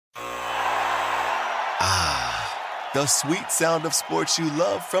The sweet sound of sports you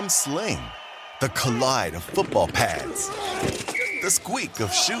love from Sling. The collide of football pads. The squeak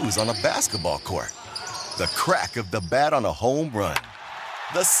of shoes on a basketball court. The crack of the bat on a home run.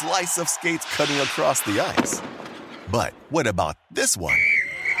 The slice of skates cutting across the ice. But what about this one?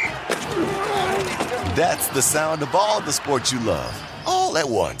 That's the sound of all the sports you love, all at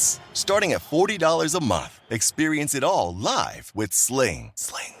once. Starting at $40 a month. Experience it all live with Sling.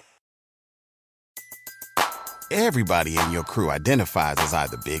 Everybody in your crew identifies as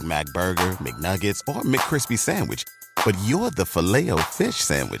either Big Mac Burger, McNuggets, or McCrispy Sandwich. But you're the Filet-O-Fish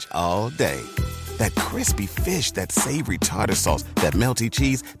Sandwich all day. That crispy fish, that savory tartar sauce, that melty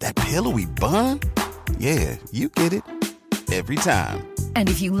cheese, that pillowy bun. Yeah, you get it. Every time. And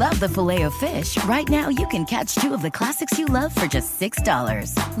if you love the Filet-O-Fish, right now you can catch two of the classics you love for just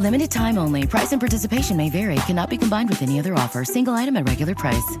 $6. Limited time only. Price and participation may vary. Cannot be combined with any other offer. Single item at regular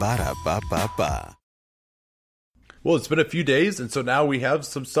price. Ba-da-ba-ba-ba. Well, it's been a few days, and so now we have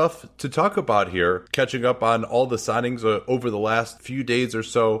some stuff to talk about here, catching up on all the signings over the last few days or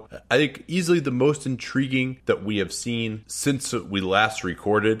so. I think easily the most intriguing that we have seen since we last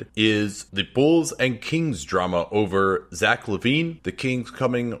recorded is the Bulls and Kings drama over Zach LaVine. The Kings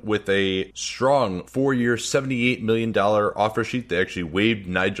coming with a strong 4-year, $78 million offer sheet. They actually waived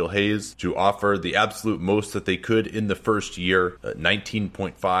Nigel Hayes to offer the absolute most that they could in the first year,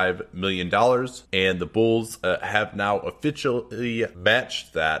 $19.5 million. And the Bulls have now officially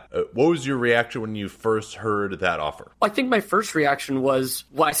matched that. What was your reaction when you first heard that offer? I think my first reaction was,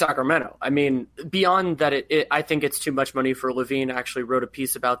 why Sacramento? I mean, beyond that, I think it's too much money for LaVine. I actually wrote a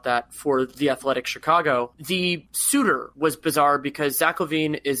piece about that for The Athletic Chicago. The suitor was bizarre because Zach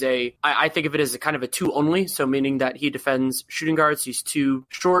LaVine is I think of it as a kind of a two only, so meaning that he defends shooting guards. He's too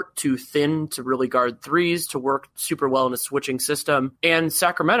short, too thin to really guard threes, to work super well in a switching system. And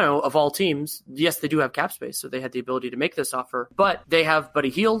Sacramento, of all teams, yes, they do have cap space, so they had the ability to make this offer, but they have Buddy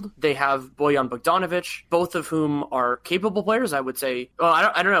Hield, they have Bojan Bogdanovic, both of whom are capable players, I would say. Well,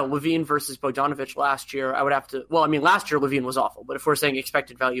 I don't know, LaVine versus Bogdanovic last year, last year LaVine was awful, but if we're saying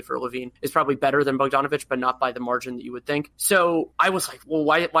expected value for LaVine is probably better than Bogdanovic, but not by the margin that you would think. So I was like, well,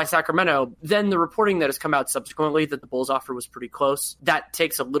 why Sacramento? Then the reporting that has come out subsequently that the Bulls offer was pretty close, that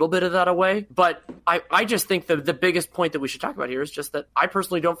takes a little bit of that away, but I just think the biggest point that we should talk about here is just that I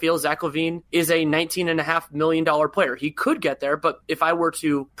personally don't feel Zach LaVine is a $19.5 million player. He could get there, but if I were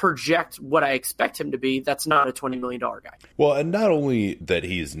to project what I expect him to be, that's not a $20 million guy. Well, and not only that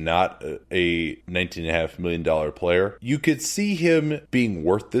he's not a $19.5 million player, you could see him being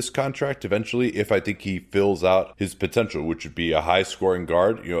worth this contract eventually if I think he fills out his potential, which would be a high-scoring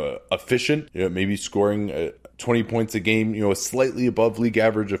guard, efficient, maybe scoring 20 points a game, a slightly above league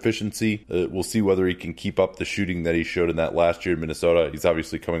average efficiency. We'll see whether he can keep up the shooting that he showed in that last year in Minnesota. He's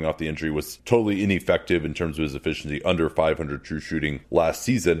obviously coming off the injury, was totally ineffective in terms of his efficiency, under 500 true shooting last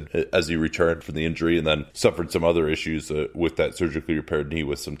season as he returned from the injury, and then suffered some other issues with that surgically repaired knee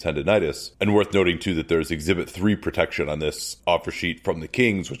with some tendonitis. And worth noting too that there's Exhibit 3 protection on this offer sheet from the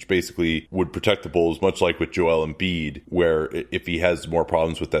Kings, which basically would protect the Bulls, much like with Joel Embiid, where if he has more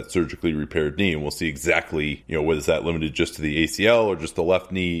problems with that surgically repaired knee, and we'll see exactly, whether is that limited just to the ACL or just the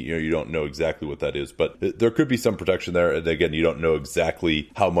left knee, you don't know exactly what that is, but there could be some protection there. And again, you don't know exactly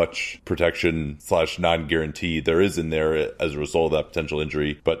how much protection / non-guarantee there is in there as a result of that potential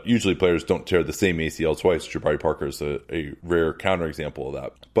injury. But usually players don't tear the same ACL twice. Jabari Parker is a rare counterexample of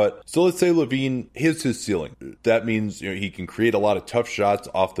that. But so let's say LaVine hits his ceiling. That means he can create a lot of tough shots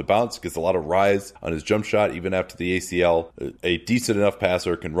off the bounce, gets a lot of rise on his jump shot even after the ACL. A decent enough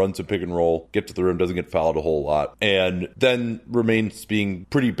passer, can run some pick and roll, get to the rim, doesn't get fouled a whole lot, and then remains being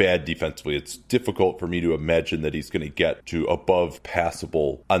pretty bad defensively. It's difficult for me to imagine that he's going to get to above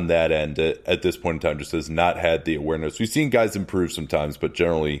passable on that end at this point in time. Just has not had the awareness. We've seen guys improve sometimes, but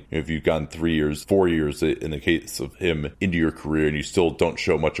generally, if you've gone 3 years, 4 years in the case of him into your career, and you still don't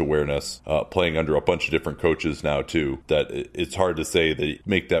show much awareness, playing under a bunch of different coaches now too, that it's hard to say that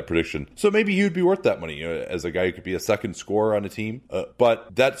make that prediction. So maybe he would be worth that money as a guy who could be a second scorer on a team,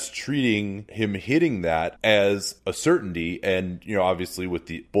 but that's treating him hitting that as a certainty. And obviously with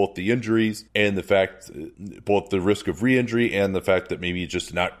both the injuries and the fact, both the risk of re-injury and the fact that maybe he's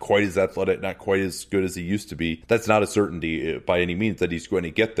just not quite as athletic, not quite as good as he used to be, that's not a certainty by any means that he's going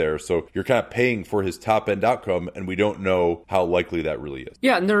to get there. So you're kind of paying for his top end outcome, and we don't know how likely that really is.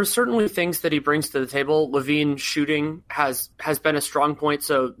 Yeah, and there are certainly things that he brings to the table. LaVine shooting has been a strong point.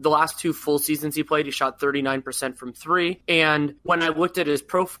 So the last 2 full seasons he played, he shot 39% from 3. And when I looked at his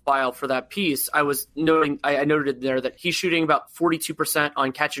profile for that piece, I was noting point, I noted there that he's shooting about 42%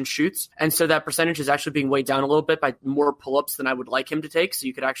 on catch and shoots. And so that percentage is actually being weighed down a little bit by more pull-ups than I would like him to take. So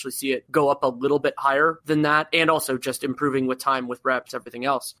you could actually see it go up a little bit higher than that. And also just improving with time, with reps, everything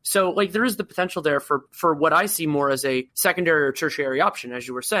else. So like there is the potential there for what I see more as a secondary or tertiary option, as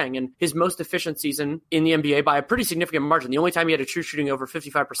you were saying. And his most efficient season in the NBA by a pretty significant margin. The only time he had a true shooting over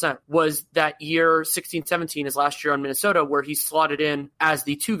 55% was that year 16-17, his last year on Minnesota, where he slotted in as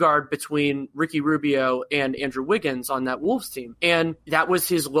the two guard between Ricky Rubio and Andrew Wiggins on that Wolves team. And that was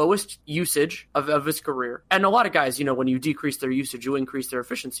his lowest usage of his career. And a lot of guys, when you decrease their usage, you increase their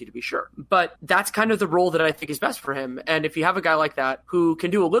efficiency, to be sure. But that's kind of the role that I think is best for him. And if you have a guy like that who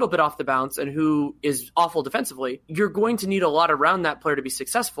can do a little bit off the bounce and who is awful defensively, you're going to need a lot around that player to be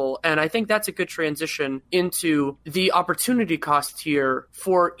successful. And I think that's a good transition into the opportunity cost here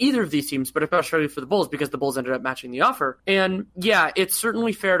for either of these teams, but especially for the Bulls, because the Bulls ended up matching the offer. And yeah, it's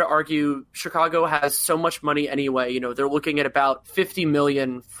certainly fair to argue Chicago has so much money anyway. They're looking at about $50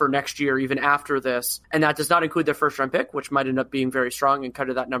 million for next year, even after this. And that does not include their first round pick, which might end up being very strong and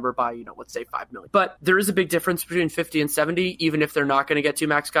cut that number by, let's say $5 million. But there is a big difference between 50 and 70, even if they're not going to get two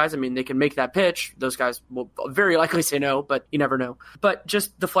max guys. I mean, they can make that pitch. Those guys will very likely say no, but you never know. But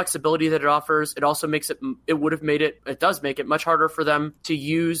just the flexibility that it offers, it also makes it does make it much harder for them to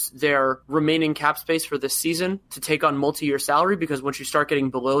use their remaining cap space for this season to take on multi-year salary, because once you start getting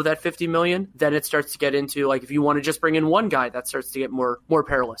below that 50 million, then it starts to get into, like, if you want to just bring in one guy, that starts to get more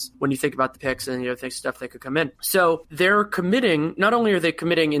perilous when you think about the picks and stuff that could come in. So they're committing, not only are they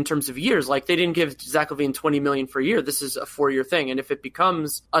committing in terms of years, like they didn't give Zach LaVine 20 million for a year. This is a 4-year thing. And if it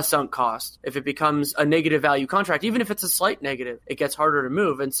becomes a sunk cost, if it becomes a negative value contract, even if it's a slight negative, it gets harder to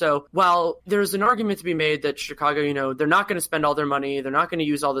move. And so while there's an argument to be made that Chicago, they're not going to spend all their money, they're not going to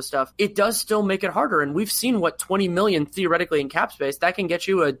use all this stuff, it does still make it harder. And we've seen what 20 million theoretically in cap space, that can get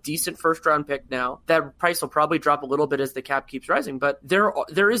you a decent first round pick now. That price will probably drop a little bit as the cap keeps rising, but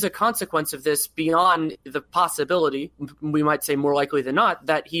there is a consequence of this beyond the possibility, we might say more likely than not,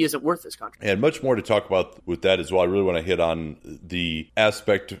 that he isn't worth this contract. And much more to talk about with that as well. I really want to hit on the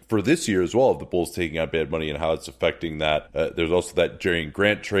aspect for this year as well of the Bulls taking on bad money and how it's affecting that. There's also that Jerry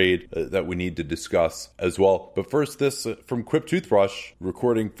Grant trade that we need to discuss as well. But first, this from Quip Toothbrush,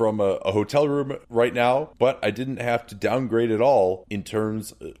 recording from a hotel room right now, but I didn't have to downgrade at all in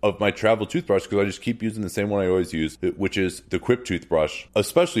terms of my travel toothbrush because I just keep using the same one I always use, which is the Quip toothbrush,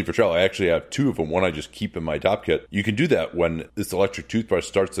 especially for travel. I actually have two of them. One I just keep in my top kit. You can do that when this electric toothbrush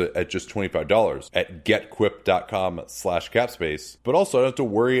starts at just $25 at getquip.com/capspace. But also I don't have to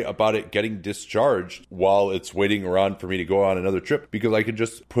worry about it getting discharged while it's waiting around for me to go on another trip, because I can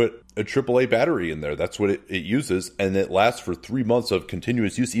just put a AAA battery in there. That's what it uses, and it lasts for 3 months of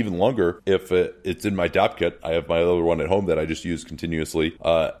continuous use, even longer if it's in my DOP kit. I have my other one at home that I just use continuously,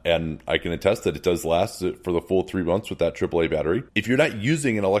 and I can attest that it does last for the full 3 months with that AAA battery. If you're not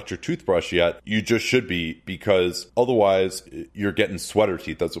using an electric toothbrush yet, you just should be, because otherwise you're getting sweater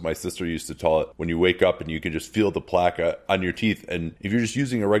teeth. That's what my sister used to call it, when you wake up and you can just feel the plaque on your teeth. And if you're just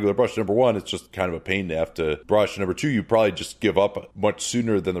using a regular brush, number one, it's just kind of a pain to have to brush. Number two, you probably just give up much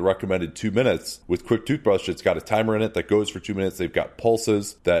sooner than the recommended 2 minutes. With Quick Toothbrush, it's got a timer in it that goes for 2 minutes. They've got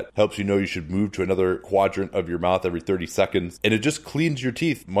pulses that helps you know you should move to another quadrant of your mouth every 30 seconds. And it just cleans your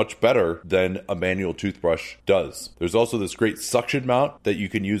teeth much better than a manual toothbrush does. There's also this great suction mount that you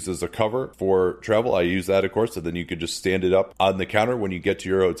can use as a cover for travel. I use that, of course, and then you can just stand it up on the counter when you get to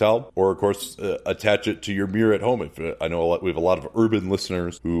your hotel, or of course attach it to your mirror at home. If I know we have a lot of urban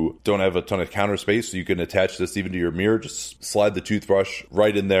listeners who don't have a ton of counter space, so you can attach this even to your mirror. Just slide the toothbrush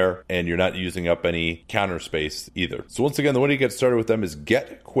right in there, and you're not using up any counter space either. So once again, the way to get started with them is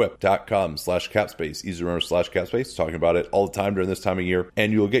getquip.com/capspace. Easy to remember /capspace. Talking about it all the time during this time of year.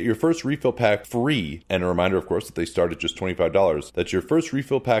 And you'll get your first refill pack free. And a reminder, of course, that they start at just $25. That's your first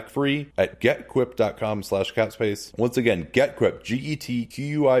refill pack free at getquip.com/capspace. Once again, getquip,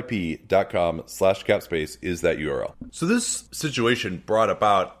 getquip.com/capspace is that URL. So this situation brought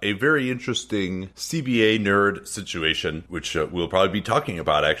about a very interesting CBA nerd situation, which we'll probably be talking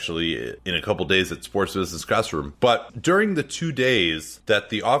about actually in a couple days at Sports Business Classroom. But during the 2 days that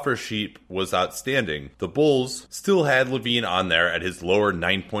the offer sheet was outstanding, the Bulls still had LaVine on there at his lower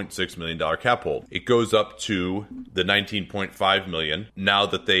 $9.6 million cap hold. It goes up to the $19.5 million now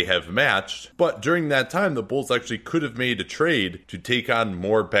that they have matched. But during that time, the Bulls actually could have made a trade to take on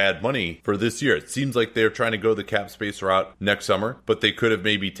more bad money for this year. It seems like they're trying to go the cap space route next summer, but they could have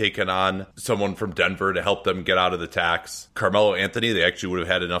maybe taken on someone from Denver to help them get out of the tax. Carmelo Anthony, they actually would have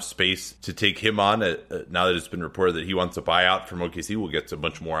had enough space to take him on. Now that it's been reported that he wants a buyout from OKC, we'll get to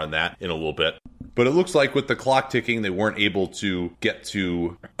much more on that in a little bit. But it looks like with the clock ticking, they weren't able to get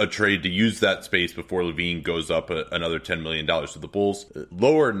to a trade to use that space before LaVine goes up another $10 million. So the Bulls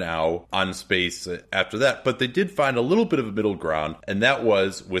lower now on space after that, but they did find a little bit of a middle ground, and that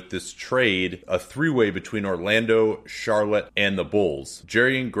was with this trade, a three-way between Orlando, Charlotte, and the Bulls.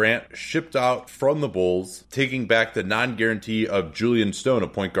 Jerrion Grant shipped out from the Bulls, taking back the non-guarantee of Julian Stone, a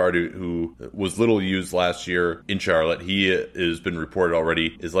point guard who was little used last year in Charlotte. He has been reported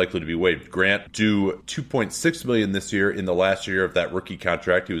already is likely to be waived. Grant due $2.6 million this year in the last year of that rookie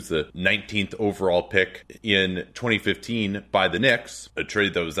contract. He was the 19th overall pick in 2015 by the Knicks, a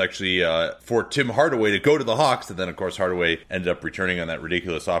trade that was actually for Tim Hardaway to go to the Hawks, and then of course Hardaway ended up returning on that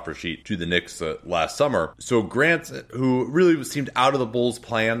ridiculous offer sheet to the Knicks last summer. So Grant, who really seemed out of the Bulls'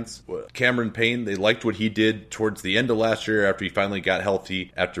 plans, Cameron Payne, they liked what he did towards the end of last year after he finally got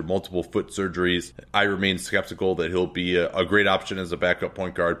healthy after multiple foot surgeries. I remain skeptical that he'll be a great option as a backup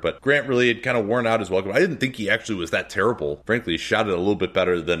point guard, but Grant really had kind of worn out his welcome. I didn't think he actually was that terrible. Frankly, he shot it a little bit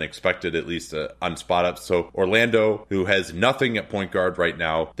better than expected, at least on spot ups. So Orlando, who has nothing at point guard right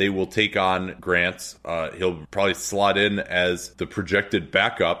now, they will take on Grant. He'll probably slot in as the projected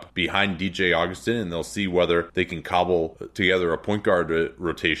backup behind DJ Augustin, and they'll see whether they can cobble together a point guard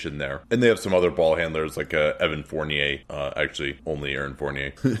rotation there. And they have some other ball handlers like Evan Fournier, actually only Aaron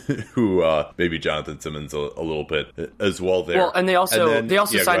Fournier, who maybe Jonathan Simmons a little bit as well there. Well, and they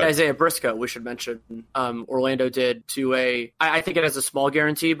also signed Isaiah Briscoe, we should mention. Orlando did to I think it has a small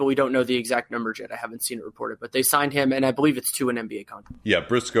guarantee, but we don't know the exact numbers yet. I haven't seen it reported, but they signed him, and I believe it's to an NBA contract. Yeah,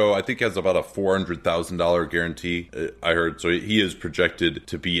 Briscoe, I think, has about a $400,000 guarantee, I heard. So he is projected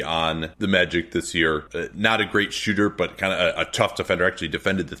to be on the Magic this year. Not a great shooter, but kind of a tough defender. Actually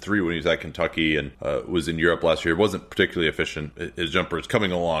defended the three when he was at Kentucky and was in Europe last year. Wasn't particularly efficient. His jumper is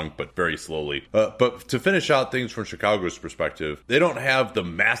coming along, but very slowly. But to finish out things from Chicago's perspective, they don't have the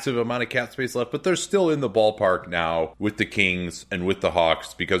massive amount of cap space left, but they're still in the ballpark now with the Kings and with the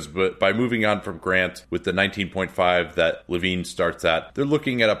Hawks, because by moving on from Grant with the 19.5 that LaVine starts at, they're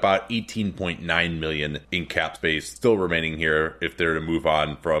looking at about 18.9 million in cap space still remaining here if they're to move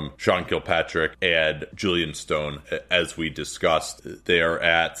on from Sean Kilpatrick and Julian Stone. As we discussed, they are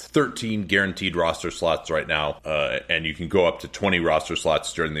at 13 guaranteed roster slots right now, and you can go up to 20 roster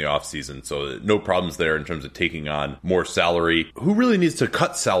slots during the offseason, so no problems there in terms of taking on more salary. Who really needs to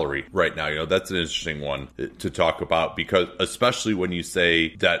cut salary right now? That's an interesting one to talk about, because especially when you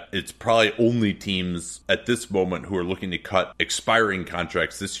say that it's probably only teams at this moment who are looking to cut expiring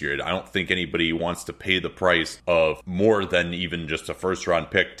contracts this year. I don't think anybody wants to pay the price of more than even just a first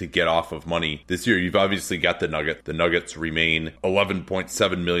round pick to get off of money this year. You've obviously got the Nuggets. The Nuggets remain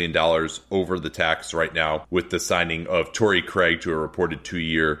 $11.7 million over the tax right now with the signing of Torrey Craig to a reported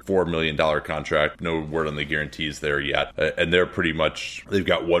 2-year, $4 million contract. No word on the guarantees there yet. And they're pretty much, they've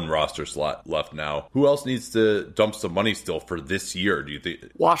got one roster slot left now. Who else needs to dump some money still for this year, do you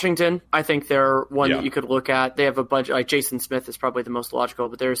think? Washington, I think they're one that you could look at. They have a bunch, like Jason Smith is probably the most logical,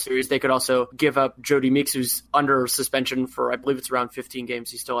 but they're a series. They could also give up Jody Meeks, who's under suspension for, I believe it's around 15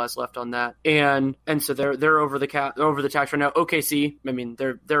 games he still has left on that. And so they're over the tax right now. OKC, I mean,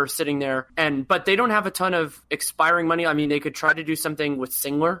 they're sitting there, but they don't have a ton of expiring money. I mean, they could try to do something with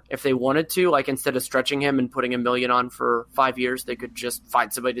Singler if they wanted to, like instead of stretching him and putting $1 million on for 5 years, they could just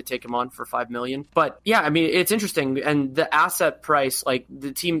find somebody to take him on for $5 million. But yeah, I mean, it's interesting. And the asset price, like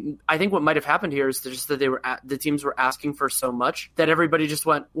the team, I think what might have happened here is just that the teams were asking for so much that everybody just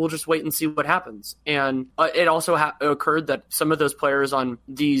went, we'll just wait and see what happens. And it also occurred that some of those players on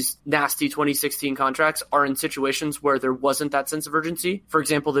these nasty 2016 contracts are in situations where there wasn't that sense of urgency. For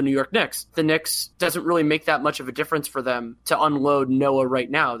example, the New York Knicks. The Knicks doesn't really make that much of a difference for them to unload Noah right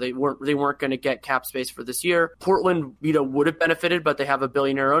now. They weren't going to get cap space for this year. Portland, would have benefited, but they have a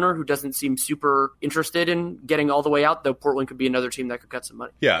billionaire owner who doesn't seem super interested in getting all the way out, though Portland could be another team that could cut some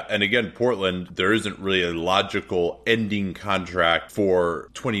money. Yeah, and again, Portland, there isn't really a logical ending contract for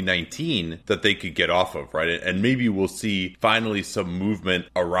 2019 that they could get off of, right? And maybe we'll see finally some movement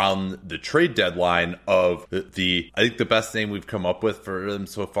around the trade deadline of I think the best name we've come up with for them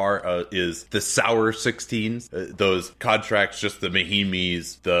so far is the Sour 16s. Those contracts, just the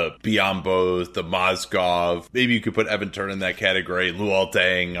Mahimis, the Biyombo's, the Mozgov. Maybe you could put Evan Turner in that category. Luol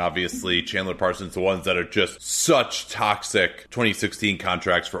Deng, obviously. Chandler Parsons, the ones that are just such toxic 2016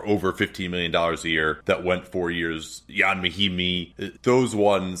 contracts for over $15 million a year that went 4 years. Jan Mahimi. Those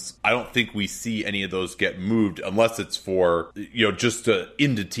ones, I don't think we see any of those get moved unless it's for, just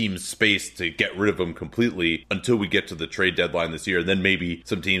into team space to get rid of them completely until we get to the trade deadline this year. And then maybe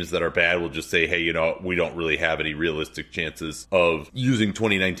some teams that are bad will just say, hey, we don't really have any realistic chances of using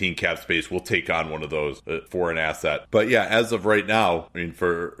 2019 cap space. We'll take on one of those for an asset. But yeah, as of right now, I mean,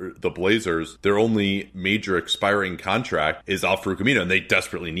 for the Blazers, their only major expiring contract is Al-Farouq Amino, and they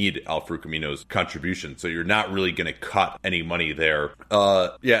desperately need Al-Farouq Amino's contribution. So you're not really going to cut any money there.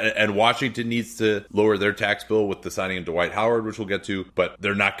 And Washington needs to lower their tax bill with the signing of Dwight Howard, which we'll get to, but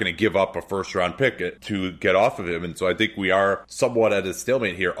they're not going to give up a first-round pick to get off of him. And so I think we are somewhat at a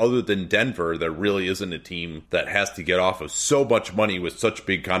stalemate here. Other than Denver, there really isn't a team that has to get off of so much money with such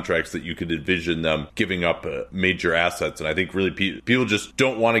big contracts that you could envision them giving up major assets. And I think really people just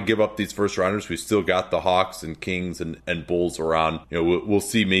don't want to give up these first-rounders. We still got the Hawks and Kings and Bulls around. We'll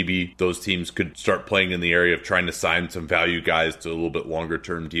see, maybe those teams could start playing in the area of trying to sign some value guys to a little bit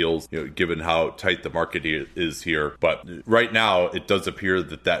longer-term deals, given how tight the market is here. But right now, it does appear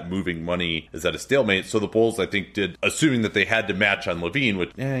that moving money is at a stalemate. So the Bulls, I think, did, assuming that they had to match on LaVine,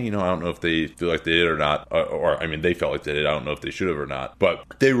 which, I don't know if they feel like they did or not. They felt like they did. I don't know if they should have or not. But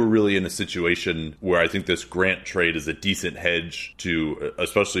they were really in a situation where I think this Grant trade is a decent hedge to,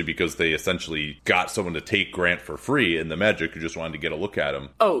 especially because they essentially got someone to take Grant for free, and the Magic, who just wanted to get a look at him.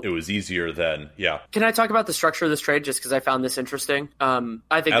 It was easier than, Can I talk about the structure of this trade just because I found this interesting?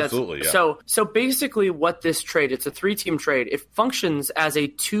 I think absolutely, that's so basically what this trade, it's a 3-team trade. It functions as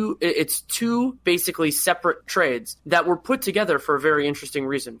it's two basically separate trades that were put together for a very interesting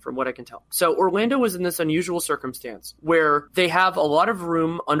reason from what I can tell. So Orlando was in this unusual circumstance where they have a lot of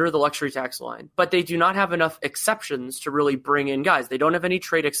room under the luxury tax line, but they do not have enough exceptions to really bring in guys. They don't have any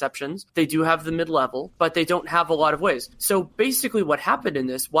trade exceptions. They do have the mid-level, but they don't have a lot of ways. So basically what happened in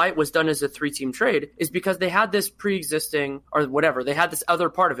this, why it was done as a 3-team trade, is because they had this pre-existing, or whatever, they had this other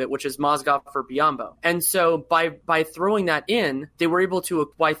part of it, which is Mozgov for Biyombo. And so by throwing that in, they were able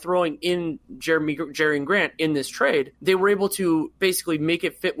to, by throwing in Jerry Grant in this trade, they were able to basically make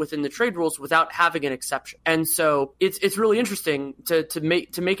it fit within the trade rules without having an exception. And so it's really interesting to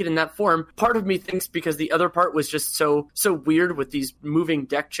make it in that form. Part of me thinks because the other part was just so weird with these moving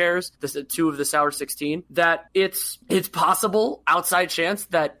deck chairs, the 2 of the Sour 16, that it's possible, outside chance,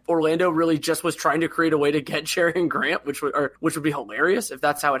 that Orlando really just was trying to create a way to get Jerry Grant, which would be hilarious if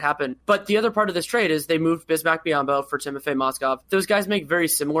that's how it happened. But the other part of this trade is they moved Bismack Biyombo for Timofey Mozgov. Those guys make very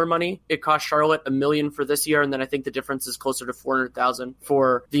similar money. It cost Charlotte $1 million for this year, and then I think the difference is closer to $400,000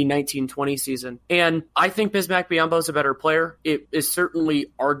 for the 1920 season. And I think Bismack Biyombo is a better player. It is certainly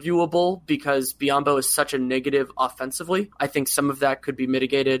arguable because Biyombo is such a negative offensively. I think some of that could be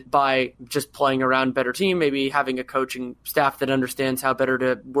mitigated by just playing around better team, maybe having a coaching staff that understands how better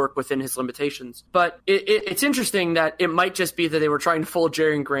to work within his limitations. But it's interesting that it might just be that they were trying to fold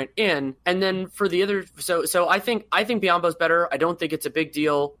Jerry Grant in, and then for the other, so I think Biyombo's better. I don't think it's a big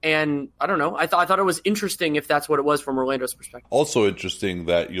deal, and I don't know. I thought it was interesting if that's what it was from Orlando's perspective. Also interesting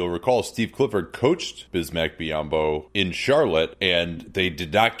that you'll recall Steve Clifford coached Bismack Biyombo in Charlotte, and they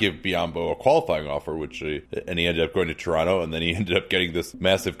did not give Biyombo a qualifying offer, and he ended up going to Toronto, and then he ended up getting this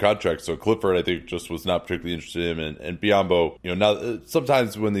massive contract. So Clifford, I think, just was not particularly interested in him, and Biyombo, now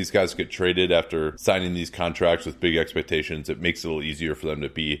sometimes when these guys get traded after signing these contracts with big expectations, it makes it a little easier for them to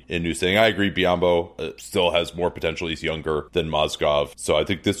be in new thing. I agree, Biyombo still has more potential. He's younger than Mozgov. So I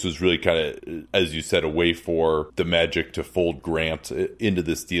think this was really kind of, as you said, a way for the Magic to fold Grant into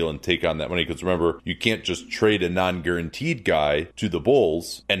this deal and take on that money. Because remember, you can't just trade a non-guaranteed guy to the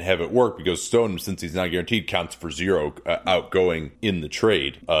Bulls and have it work, because Stone, since he's not guaranteed, counts for zero outgoing in the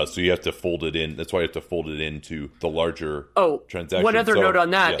trade. So you have to fold it in. That's why you have to fold it into the larger transaction. One other note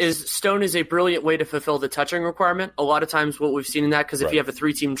on that is Stone is a brilliant way to fulfill the touching requirement. A lot of times what we've seen in that, because if you have a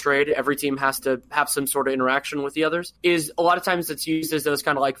 3-team trade, every team has to have some sort of interaction with the others, is a lot of times it's used as those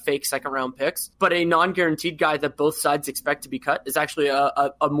kind of like fake second-round picks. But a non-guaranteed guy that both sides expect to be cut is actually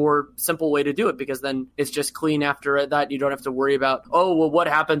a more simple way to do it, because then it's just clean after that. You don't have to worry about, what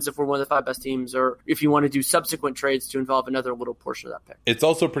happens if we're one of the 5 best teams, or if you want to do subsequent trades to involve another little portion of that pick. It's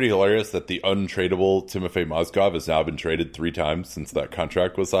also pretty hilarious that the untradeable Timofey Mozgov has now been traded 3 times since that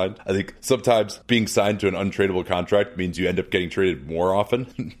contract was signed. I think sometimes being signed to an untradeable contract means you end up getting traded more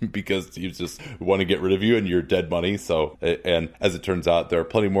often because you just want to get rid of you and you're dead money. So, and as it turns out, there are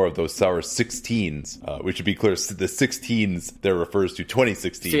plenty more of those Sour 16s. We should be clear, the 16s there refers to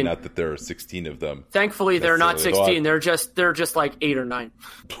 2016, not that there are 16 of them. Thankfully, they're not 16. They're just like 8 or 9.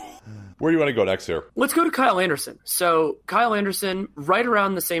 Where do you want to go next here? Let's go to Kyle Anderson. So Kyle Anderson, right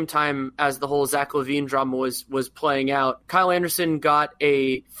around the same time as the whole Zach LaVine drama was playing out, Kyle Anderson got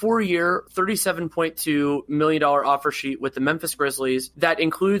a 4-year, $37.2 million offer sheet with the Memphis Grizzlies that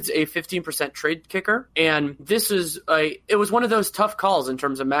includes a 15% trade kicker. And this is it was one of those tough calls in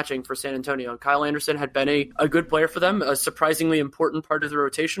terms of matching for San Antonio. Kyle Anderson had been a good player for them, a surprisingly important part of the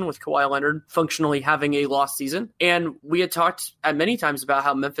rotation, with Kawhi Leonard functionally having a lost season. And we had talked at many times about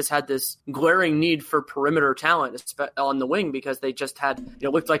how Memphis had this this glaring need for perimeter talent on the wing because they just had,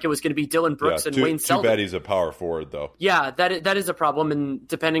 looked like it was going to be Dylan Brooks and Wayne Selden. Too bad he's a power forward, though. Yeah, that is a problem. And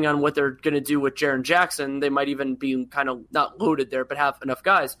depending on what they're going to do with Jaren Jackson, they might even be kind of not loaded there, but have enough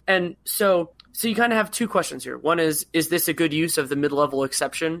guys. And so you kind of have two questions here. One is this a good use of the mid-level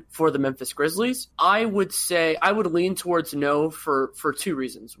exception for the Memphis Grizzlies? I would say I would lean towards no for two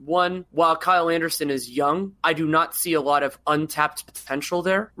reasons. One, while Kyle Anderson is young, I do not see a lot of untapped potential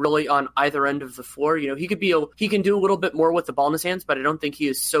there, really on either end of the floor. He can do a little bit more with the ball in his hands, but I don't think he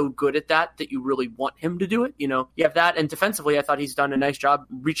is so good at that you really want him to do it. You have that, and defensively, I thought he's done a nice job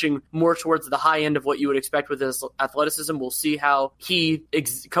reaching more towards the high end of what you would expect with his athleticism. We'll see how he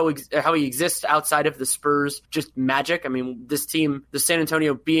exists outside of the Spurs just magic. I mean, this team, the San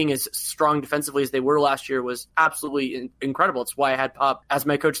Antonio being as strong defensively as they were last year was absolutely incredible. It's why I had Pop as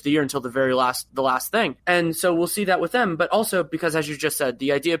my coach of the year until the last thing. And so we'll see that with them, but also because, as you just said,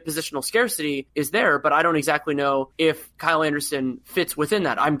 the idea of positional scarcity is there, but I don't exactly know if Kyle Anderson fits within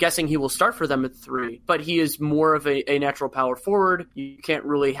that. I'm guessing he will start for them at 3, but he is more of a natural power forward. You can't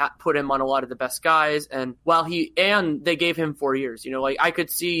really put him on a lot of the best guys. And they gave him 4 years, I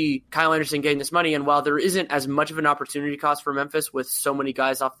could see Kyle Anderson getting this money. And while there isn't as much of an opportunity cost for Memphis with so many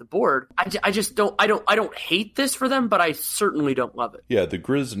guys off the board, I don't hate this for them, but I certainly don't love it. Yeah, the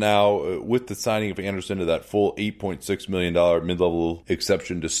Grizz now, with the signing of Anderson to that full $8.6 million mid-level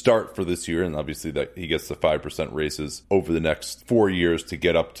exception to start for this year, and obviously that he gets the 5% raises over the next 4 years to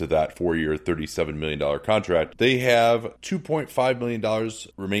get up to that 4-year, $37 million contract. They have $2.5 million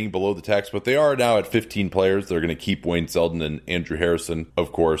remaining below the tax, but they are now at 15 players. They're going to keep Wayne Selden and Andrew Harrison,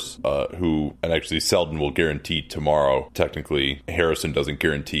 of course, and actually Selden will guarantee tomorrow. Technically, Harrison doesn't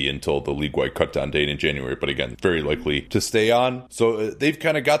guarantee until the league-wide cut-down date in January, but again, very likely to stay on. So they've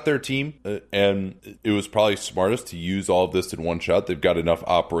kind of got their team, and it was probably smartest to use all of this in one shot. They've got enough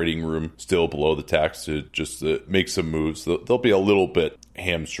operating room still below the tax to just make some moves. They'll be a little bit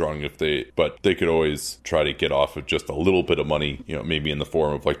hamstrung but they could always try to get off of just a little bit of money, maybe in the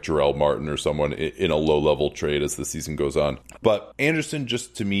form of like Jarrell Martin or someone in a low-level trade as the season goes on. But Anderson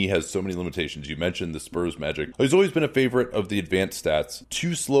just, to me, has so many limitations. You mentioned the Spurs magic. He's always been a favorite of the advanced stats.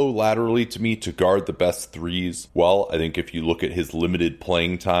 Too slow laterally to me to guard the best threes. Well, I think if you look at his limited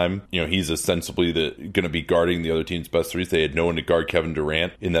playing time, he's ostensibly going to be guarding the other team's best threes. They had no one to guard Kevin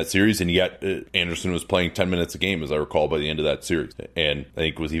Durant in that series, and yet Anderson was playing 10 minutes a game, as I recall, by the end of that series. And I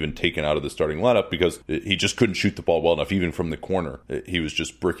think was even taken out of the starting lineup because he just couldn't shoot the ball well enough, even from the corner. He was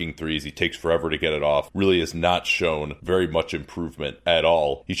just bricking threes. He takes forever to get it off. Really has not shown very much improvement at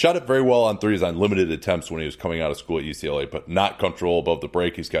all. He shot it very well on threes on limited attempts when he was coming out of school at UCLA, but not comfortable above the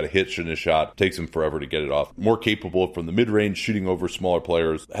break. He's got a hitch in his shot. Takes him forever to get it off. More capable from the mid-range, shooting over smaller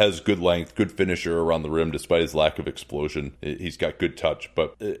players. Has good length, good finisher around the rim despite his lack of explosion. He's got good touch,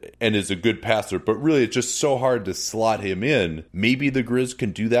 and is a good passer, but really it's just so hard to slot him in. Maybe the Grizz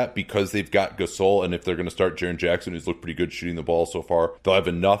can do that because they've got Gasol, and if they're going to start Jaren Jackson, who's looked pretty good shooting the ball so far, they'll have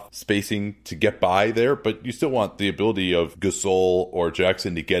enough spacing to get by there, but you still want the ability of Gasol or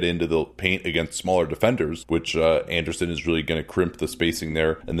Jackson to get into the paint against smaller defenders, which Anderson is really going to crimp the spacing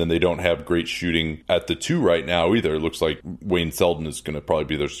there, and then they don't have great shooting at the 2 right now either. It looks like Wayne Selden is going to probably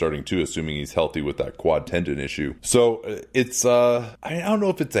be their starting 2, assuming he's healthy with that quad tendon issue. So it's I don't know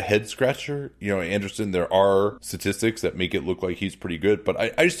if it's a head scratcher. Anderson, there are statistics that make it look like he's pretty good, but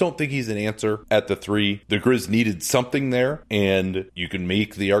I just don't think he's an answer at the 3. The Grizz needed something there, and you can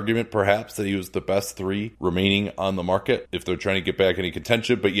make the argument perhaps that he was the best 3 remaining on the market if they're trying to get back any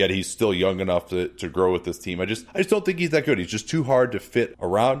contention, but yet he's still young enough to grow with this team. I just don't think he's that good. He's just too hard to fit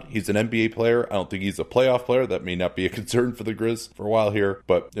around. He's an NBA player. I don't think he's a playoff player. That may not be a concern for the Grizz for a while here,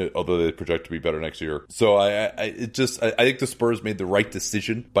 but although they project to be better next year. So I think the Spurs made the right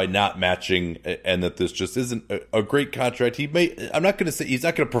decision by not matching, and that this just isn't a great contract. I'm not going to say he's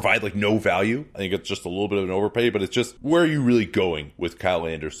not going to provide like no value. I think it's just a little bit of an overpay, but it's just, where are you really going with Kyle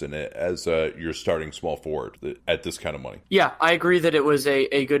Anderson as your starting small forward at this kind of money? Yeah, I agree that it was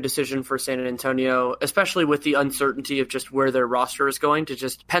a good decision for San Antonio, especially with the uncertainty of just where their roster is going. To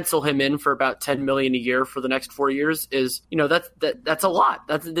just pencil him in for about $10 million a year for the next 4 years is, that's a lot.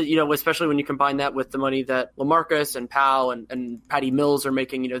 That's, especially when you combine that with the money that LaMarcus and Powell and Patty Mills are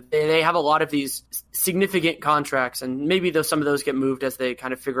making. They have a lot of these significant contracts, and maybe some of those get moved as they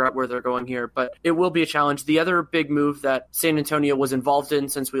kind of figure out where they're going here, but it will be a challenge. The other big move that San Antonio was involved in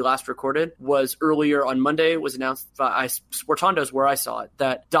since we last recorded was earlier on Monday. It was announced by Sportando's, where I saw it,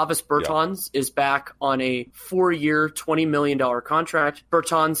 that Davis Bertans is back on a 4-year, $20 million contract.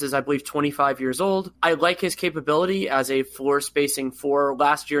 Bertans is, I believe, 25 years old. I like his capability as a floor spacing four.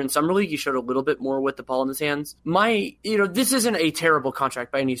 Last year in Summer League, he showed a little bit more with the ball in his hands. This isn't a terrible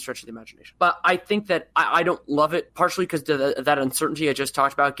contract by any stretch of the imagination, but I think that I don't love it, partially because of that uncertainty I just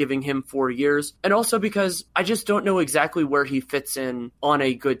talked about, giving him 4 years, and also because I just don't know exactly where he fits in on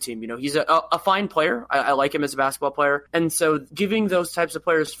a good team. He's a fine player. I like him as a basketball player, and so giving those types of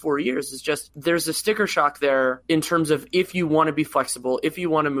players 4 years is just, there's a sticker shock there in terms of if you want to be flexible, if you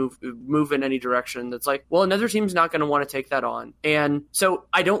want to move in any direction, that's like, well, another team's not going to want to take that on. And so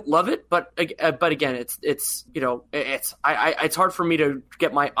I don't love it, but again, it's hard for me to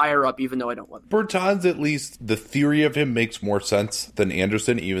get my ire up, even though I don't love it. Bertans, at least the theory of him makes more sense than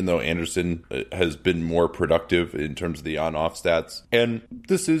Anderson, even though Anderson has been more productive in terms of the on-off stats. And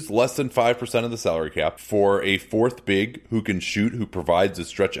this is less than 5% of the salary cap for a fourth big who can shoot, who provides a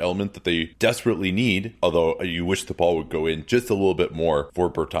stretch element that they desperately need, although you wish the ball would go in just a little bit more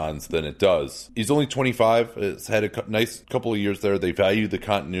for Bertans than it does. He's only 25. It's had a nice couple of years there. They value the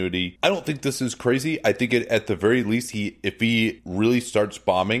continuity. I don't think this is crazy. I think at the very least, if he really starts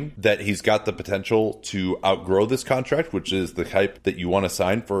bombing, that he's got the potential to outgrow this contract, which is the type that you want to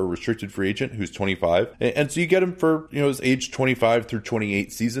sign for a restricted free agent who's 25. And so you get him for, his age 25 through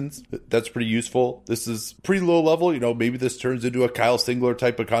 28 seasons. That's pretty useful. This is pretty low level. Maybe this turns into a Kyle Singler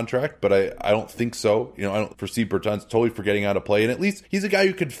type of contract, but I don't think so. I don't foresee Bertans totally forgetting how to play. And at least he's a guy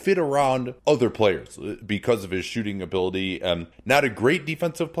who could fit around other players because of his shooting ability. Not a great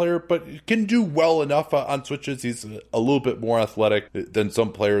defensive player, but can do well enough on switches. He's a little bit more athletic than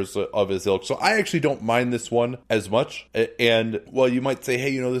some players of his ilk. So I actually don't mind this one as much. And while you might say,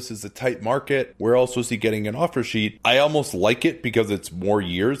 hey, this is a tight market, where else was he getting an offer sheet? I almost like it because it's more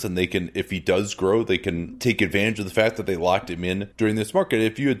years, and they can, if he does grow, they can take advantage of the fact that they locked him in during this market.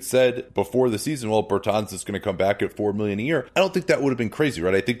 If you had said before the season, well, Bertans is going to come back at $4 million a year, I don't think that would have been crazy,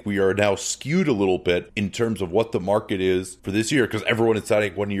 right? I think we are now skewed a little bit in terms of what the market is for this year, because everyone is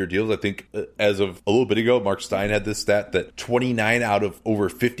signing 1-year deals. I think as of a little bit ago, Mark Stein had this stat that 29 out of over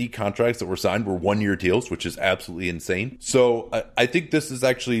 50 contracts that were signed were 1-year deals, which is absolutely insane. So I think this is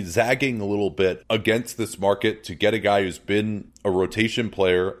actually zagging a little bit against this market to get a guy who's been a rotation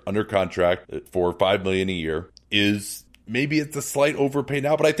player under contract for $5 million a year. Maybe it's a slight overpay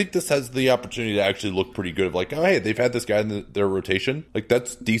now, but I think this has the opportunity to actually look pretty good. Like, oh, hey, they've had this guy in their rotation. Like,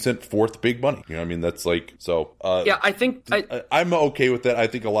 that's decent fourth big money. That's like, so. Yeah, I think I'm okay with that. I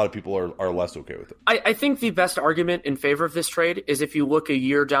think a lot of people are less okay with it. I think the best argument in favor of this trade is if you look a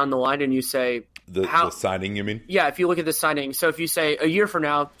year down the line and you say, the signing, you mean? Yeah, if you look at the signing. So if you say a year from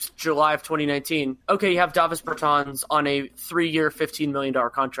now, July of 2019, okay, you have Davis Bertans on a 3-year, $15 million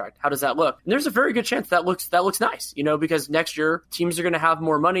contract. How does that look? And there's a very good chance that looks nice, because next year teams are going to have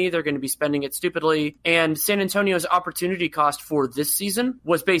more money. They're going to be spending it stupidly. And San Antonio's opportunity cost for this season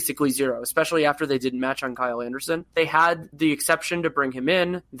was basically zero, especially after they didn't match on Kyle Anderson. They had the exception to bring him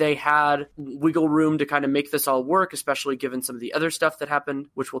in. They had wiggle room to kind of make this all work, especially given some of the other stuff that happened,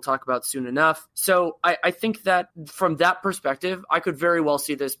 which we'll talk about soon enough. So I think that from that perspective, I could very well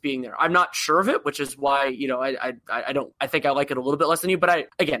see this being there. I'm not sure of it, which is why, I think I like it a little bit less than you, but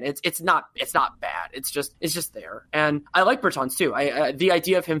it's not bad. It's just there. And I like Bertans too. The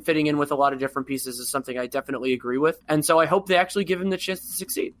idea of him fitting in with a lot of different pieces is something I definitely agree with. And so I hope they actually give him the chance to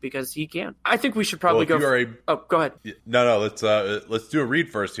succeed, because he can. I think we should probably go ahead. No, let's do a read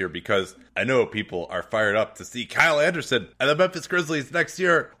first here, because I know people are fired up to see Kyle Anderson and the Memphis Grizzlies next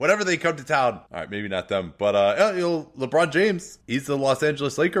year, whenever they come to town. All right, maybe not them, but LeBron James, he's the Los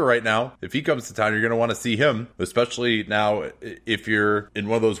Angeles Laker right now. If he comes to town, you're going to want to see him, especially now if you're in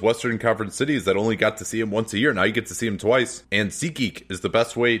one of those Western Conference cities that only got to see him once a year. Now you get to see him twice. And SeatGeek is the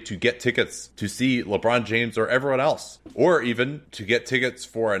best way to get tickets to see LeBron James or everyone else, or even to get tickets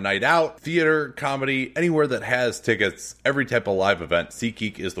for a night out, theater, comedy, anywhere that has tickets, every type of live event.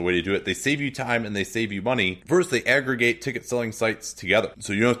 SeatGeek is the way to do it. They save you time and they save you money. First, they aggregate ticket selling sites together,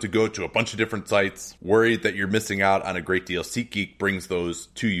 so you don't have to go to a bunch of different sites worried that you're missing out on a great deal. SeatGeek brings those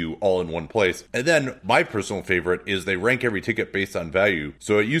to you all in one place. And then my personal favorite is they rank every ticket based on value.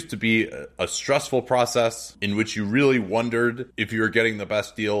 So it used to be a stressful process in which you really wondered if you were getting the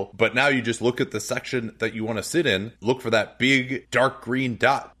best deal, but now you just look at the section that you want to sit in, look for that big dark green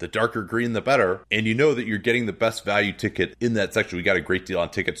dot. The darker green the better, and you know that you're getting the best value ticket in that section. We got a great deal on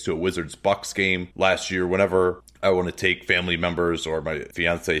tickets to a Wizards Bucks game last year. Whenever I want to take family members or my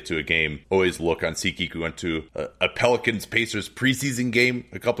fiance to a game, always look on SeatGeek. We went to a Pelicans-Pacers preseason game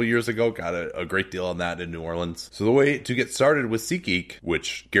a couple years ago, got a great deal on that in New Orleans. So the way to get started with SeatGeek,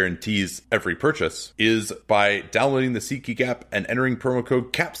 which guarantees every purchase, is by downloading the SeatGeek app and entering promo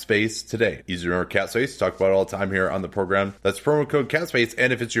code CAPSPACE today. Easy to remember CAPSPACE, talk about it all the time here on the program. That's promo code CAPSPACE,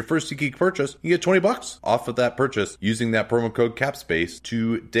 and if it's your first SeatGeek purchase, you get $20 off of that purchase using that promo code CAPSPACE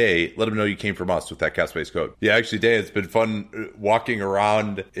today. Let them know you came from us with that CAPSPACE code. Yeah, actually, Dan, it's been fun walking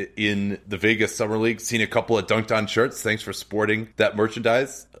around in the Vegas Summer League, seeing a couple of Dunked On shirts. Thanks for sporting that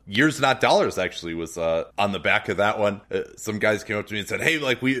merchandise. Years Not Dollars actually was on the back of that one. Some guys came up to me and said, hey,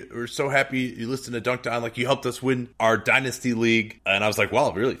 like, we're so happy you listened to Dunked On, like, you helped us win our Dynasty League. And I was like,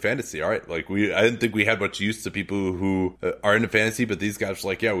 wow, really, fantasy, all right. Like, I didn't think we had much use to people who are into fantasy, but these guys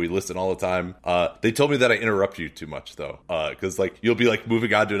were like, yeah, we listen all the time. They told me that I interrupt you too much, though, because, like, you'll be, like,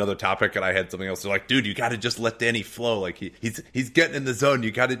 moving on to another topic, and I had something else. They're like, dude, you got to just let Danny flow. Like, he's getting in the zone.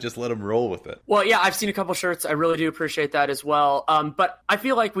 You got to just let him roll with it. Well, yeah, I've seen a couple shirts. I really do appreciate that as well. But I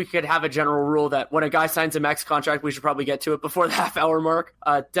feel like we could have a general rule that when a guy signs a max contract, we should probably get to it before the half-hour mark.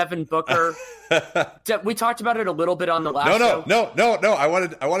 Devin Booker, we talked about it a little bit on the last show. No. I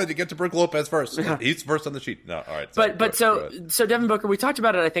wanted to get to Brook Lopez first. He's first on the sheet. No, all right. Sorry, so Devin Booker, we talked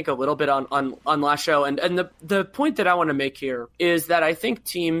about it, I think, a little bit on last show. And the point that I want to make here is that I think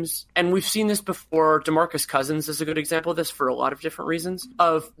teams, and we've seen this before, DeMarcus Cousins is a good example of this for a lot of different reasons,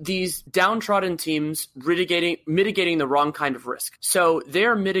 of these downtrodden teams mitigating the wrong kind of risk. So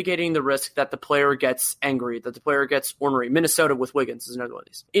they're mitigating the risk that the player gets angry, that the player gets ornery. Minnesota with Wiggins is another one of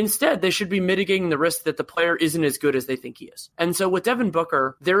these. Instead, they should be mitigating the risk that the player isn't as good as they think he is. And so with Devin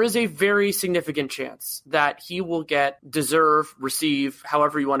Booker, there is a very significant chance that he will receive,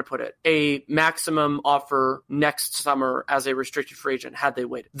 however you want to put it, a maximum offer next summer as a restricted free agent had they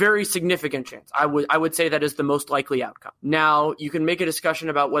waited. Very significant chance. I would say that is the most likely outcome. Now, you can make a discussion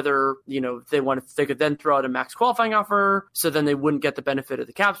about whether, they could then throw out a max qualifying offer, so then they wouldn't get the benefit of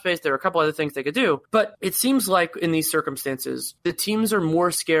the cap space. There are a couple other things they could do. But it seems like in these circumstances, the teams are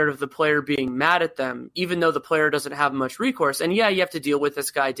more scared of the player being mad at them, even though the player doesn't have much recourse. And yeah, you have to deal with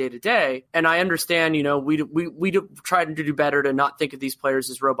this guy day to day. And I understand, we try to do better to not think of these players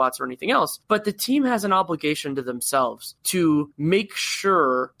as robots or anything else. But the team has an obligation to themselves to make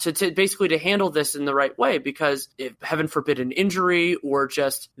sure to basically to handle this in the right way, because if, heaven forbid, an injury or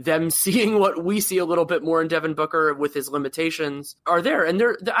just them seeing what we see a little bit more in Devin Booker with his limitations are there. And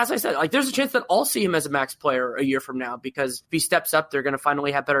there, as I said, like, there's a chance that I'll see him as a max player a year from now, because if he steps up, they're going to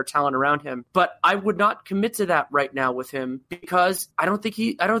finally have better talent around him. But I would not commit to that right now with him, because I don't think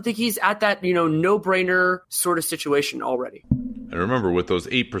he's at that, no-brainer sort of situation already. And remember, with those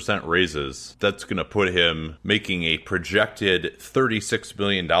 8% raises, that's going to put him making a projected $36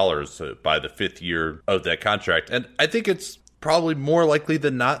 million by the fifth year of that contract. And I think it's probably more likely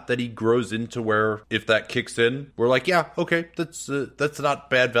than not that he grows into where, if that kicks in, we're like, yeah, okay, that's not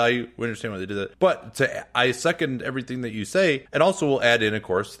bad value. We understand why they did that. But I second everything that you say, and also we'll add in, of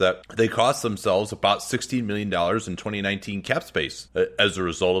course, that they cost themselves about $16 million in 2019 cap space as a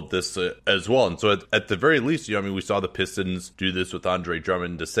result of this as well. And so at the very least, we saw the Pistons do this with Andre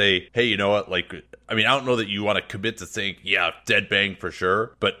Drummond to say, hey, you know what, I don't know that you want to commit to saying, yeah, dead bang for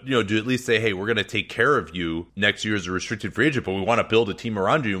sure, but, do at least say, hey, we're going to take care of you next year as a restricted free agent, but we want to build a team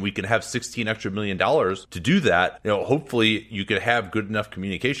around you, and we can have $16 extra million to do that. Hopefully you could have good enough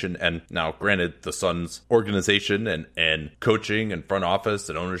communication. And now, granted, the Suns organization and coaching and front office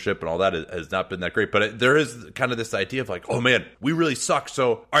and ownership and all that has not been that great, but there is kind of this idea of like, oh man, we really suck. So,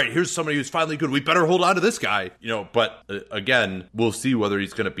 all right, here's somebody who's finally good. We better hold on to this guy, but again, we'll see whether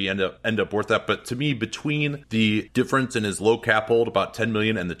he's going to be end up worth that. But to me, between the difference in his low cap hold, about $10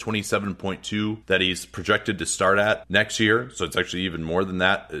 million, and the 27.2 that he's projected to start at next year, so it's actually even more than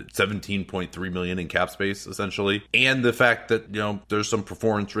that, $17.3 million in cap space essentially, and the fact that there's some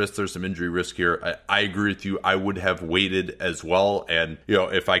performance risk, there's some injury risk here, I agree with you. I would have waited as well. And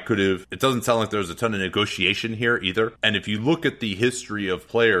if I could have, it doesn't sound like there's a ton of negotiation here either. And if you look at the history of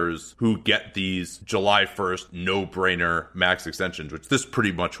players who get these July 1st no-brainer max extensions, which this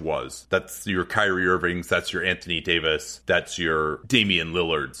pretty much was, that's your Kyrie Irvings, that's your Anthony Davis, that's your Damian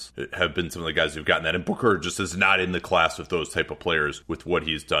Lillards, have been some of the guys who've gotten that. And Booker just is not in the class of those type of players with what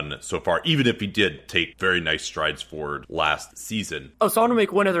he's done so far, even if he did take very nice strides forward last season. Oh, so I want to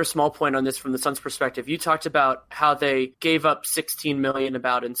make one other small point on this from the Suns' perspective. You talked about how they gave up $16 million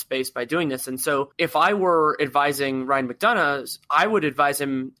about in space by doing this. And so if I were advising Ryan McDonough, I would advise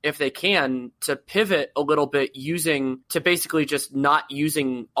him, if they can, to pivot a little bit to basically just not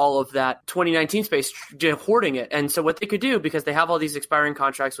using all of that 2019 space, hoarding it. And so what they could do, because they have all these expiring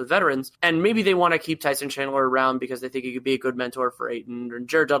contracts with veterans, and maybe they want to keep Tyson Chandler around because they think he could be a good mentor for Ayton, and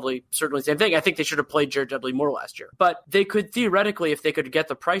Jared Dudley, certainly the same thing. I think they should have played Jared Dudley more last year. But they could theoretically, if they could get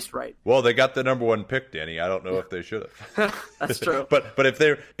the price right. Well, they got the number one pick, Danny. I don't know if they should have. That's true. but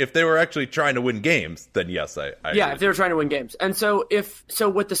if they were actually trying to win games, then yes, I if they were trying to win games. And so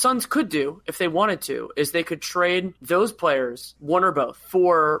what the Suns could do, if they wanted to, is they could trade those players, one or both,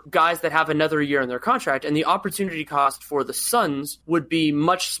 for guys that have another year in their contract, and the opportunity cost for the Suns would be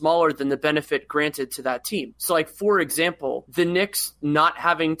much smaller than the benefit granted to that team. So, like, for example, the Knicks not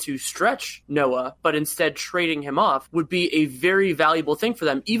having to stretch Noah, but instead trading him off would be a very valuable thing for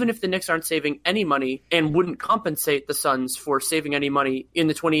them, even if the Knicks aren't saving any money and wouldn't compensate the Suns for saving any money in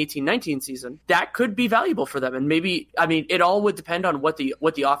the 2018-19 season. That could be valuable for them. And maybe, I mean, it all would depend on what the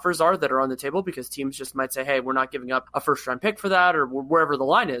offers are that are on the table, because teams just might say, hey, we're not giving up a first-round pick for that, or wherever the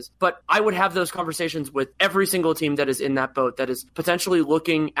line is. But I would have those conversations with every single team that is in that boat, that is potentially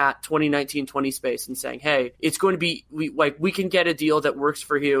looking at 2019-20 space and saying, hey, it's going to be, we can get a deal that works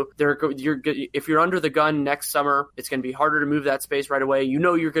for you. If you're under the gun next summer, it's going to be harder to move that space right away. You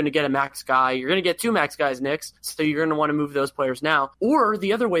know you're going to get a max guy. You're going to get two max guys, Knicks, so you're going to want to move those players now. Or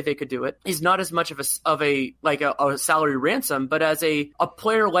the other way they could do it is not as much of a salary ransom, but as a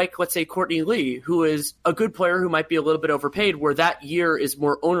player like, let's say, Courtney Lee, who is a good player who might be a little bit overpaid, where that year is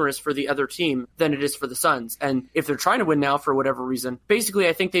more onerous for the other team than it is for the Suns. And if they're trying to win now for whatever reason, basically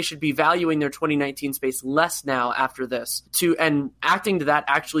I think they should be valuing their 2019 space less now after this, and acting to that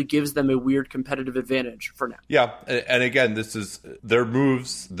actually gives them a weird competitive advantage for now. Yeah, and again, this is their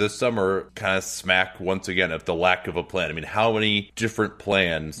moves this summer kind of smack once again of the lack of a plan. I mean, how many different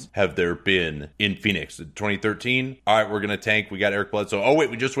plans have there been in Phoenix? In 2013, all right, we're going to tank. We got Eric Bledsoe. Oh, wait,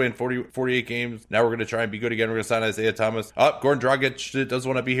 we just won 48 games. Now we're going to try and be good again. We're going to sign Isaiah Thomas. Gordon Dragic doesn't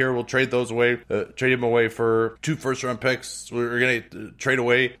want to be here. We'll trade those away. Trade him away for 2 first-round picks. We're going to trade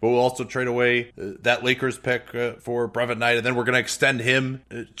away, but we'll also trade away that Lakers pick for Brevin Knight, and then we're going to extend him,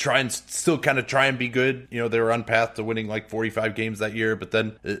 try and be good. You know, they were on path to winning like 45 games that year, but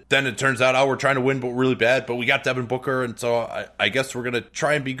then it turns out, we're trying to win, but we're really bad, but we got Devin Booker, and so I guess we're going to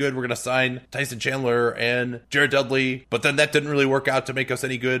try and be good. We're going to sign Tyson Chandler and Jared Dudley, but then that didn't really work out to make us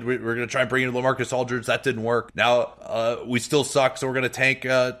any good. We're going to try and bring in LaMarcus Aldridge. That didn't work. Now we still suck, so we're going to tank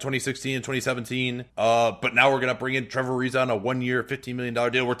 2016 and 2017, but now we're going to bring in Trevor Ariza on a 1-year, $15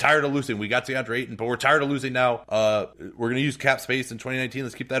 million deal. We're tired of losing. We got DeAndre Ayton, but we're tired of losing now. We're going to use cap space in 2019.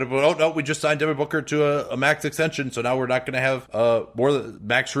 Let's keep that up. Oh, no, we just signed Devin Booker to a max extension, so now we're not going to have more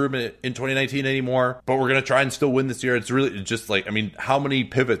max room in 2019 anymore, but we're going to try and still win this year. It's really just like, I mean, how many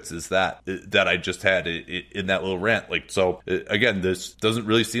pivots is that I just had in that little rant? Like, so again, this doesn't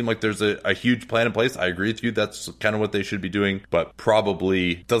really seem like there's a huge plan in place. I agree with you. That's kind of what they should be doing, but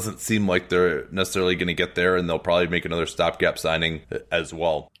probably doesn't seem like they're necessarily going to get there, and they'll probably make another stopgap signing as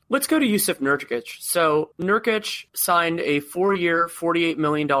well. Let's go to Jusuf Nurkic. So Nurkic signed a 4-year, $48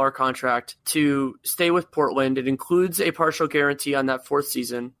 million contract to stay with Portland. It includes a partial guarantee on that 4th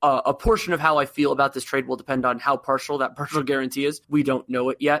season. A portion of how I feel about this trade will depend on how partial that partial guarantee is. We don't know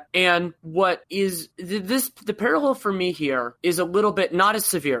it yet. And what is the parallel for me here is a little bit not as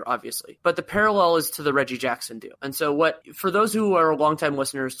severe, obviously, but the parallel is to the Reggie Jackson deal. And so for those who are longtime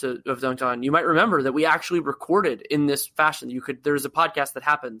listeners of Dunked On, you might remember that we actually recorded in this fashion. There's a podcast that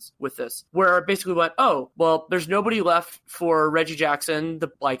happens with this, where it basically went, oh, well, there's nobody left for Reggie Jackson.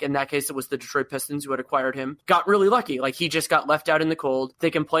 In that case, it was the Detroit Pistons who had acquired him. Got really lucky. Like, he just got left out in the cold. They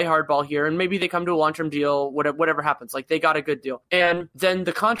can play hardball here, and maybe they come to a long-term deal, whatever happens. Like, they got a good deal. And then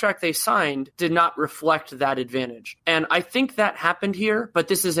the contract they signed did not reflect that advantage. And I think that happened here, but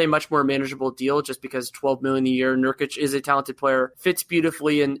this is a much more manageable deal just because $12 million a year. Nurkic is a talented player, fits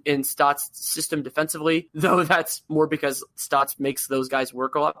beautifully in Stott's system defensively, though that's more because Stotts makes those guys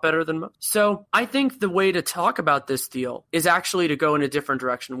work a lot better than most. So I think the way to talk about this deal is actually to go in a different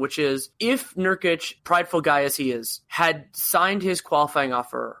direction, which is if Nurkic, prideful guy as he is, had signed his qualifying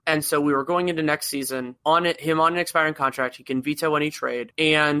offer, and so we were going into next season on him on an expiring contract, he can veto any trade,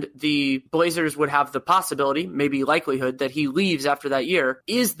 and the Blazers would have the possibility, maybe likelihood, that he leaves after that year,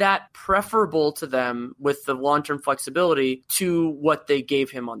 is that preferable to them with the long-term flexibility to what they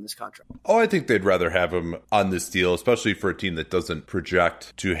gave him on this contract? Oh, I think they'd rather have him on this deal, especially for a team that doesn't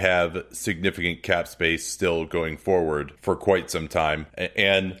project to have significant cap space still going forward for quite some time.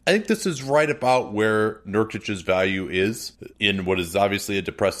 And I think this is right about where Nurkic's value is in what is obviously a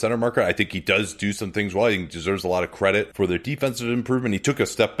depressed center market. I think he does do some things well. I think he deserves a lot of credit for their defensive improvement. He took a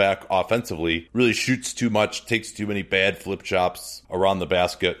step back offensively, really shoots too much, takes too many bad flip shots around the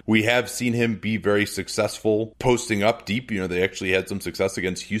basket. We have seen him be very successful posting up deep. They actually had some success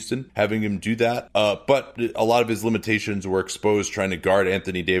against Houston, having him do that. But a lot of his limitations were exposed trying to guard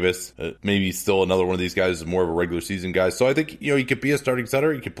Anthony Davis. Maybe still another one of these guys is more of a regular season guy. So I think, he could be a starting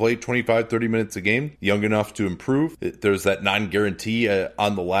center. He could play 25, 30 minutes a game, young enough to improve. There's that non-guarantee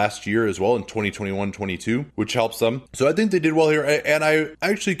on the last year as well in 2021-22, which helps them. So I think they did well here. And I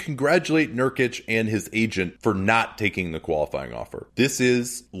actually congratulate Nurkic and his agent for not taking the qualifying offer. This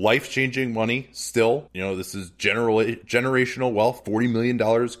is life-changing money still. This is generational wealth, $40 million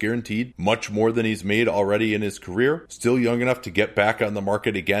guaranteed, much more than he's made already in his career. Still young enough to get back on the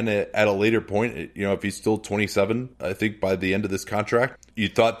market again at a later point. If he's still 27, I think by the end of this contract. You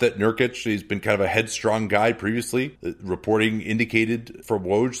thought that Nurkic, he's been kind of a headstrong guy previously. Reporting indicated from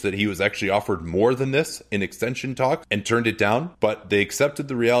Woj that he was actually offered more than this in extension talks and turned it down, but they accepted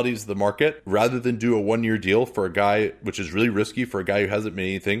the realities of the market rather than do a one-year deal for a guy, which is really risky for a guy who hasn't made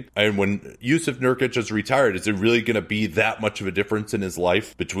anything. And when Yusuf Nurkic is retired, is it really going to be that much of a difference in his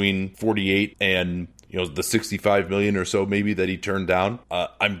life between 48 and the 65 million or so maybe that he turned down?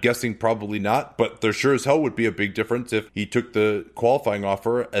 I'm guessing probably not, but there sure as hell would be a big difference if he took the qualifying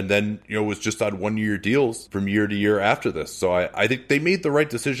offer and then, was just on 1 year deals from year to year after this. So I think they made the right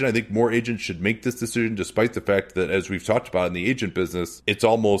decision. I think more agents should make this decision, despite the fact that, as we've talked about in the agent business, it's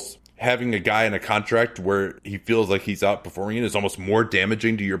almost having a guy in a contract where he feels like he's outperforming it is almost more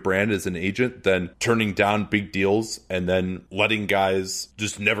damaging to your brand as an agent than turning down big deals and then letting guys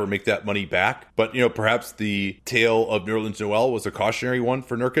just never make that money back. But, perhaps the tale of Nerlens Noel was a cautionary one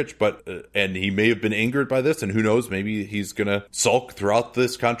for Nurkic, and he may have been angered by this, and who knows, maybe he's going to sulk throughout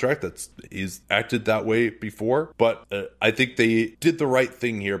this contract. He's acted that way before, but I think they did the right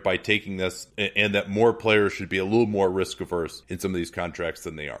thing here by taking this, and that more players should be a little more risk averse in some of these contracts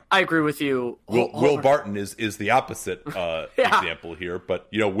than they are. I agree with you. Will Barton is the opposite example here, but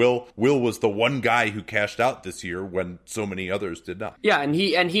Will was the one guy who cashed out this year when so many others did not. Yeah, and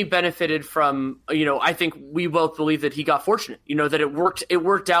he benefited from, I think we both believe that he got fortunate, that it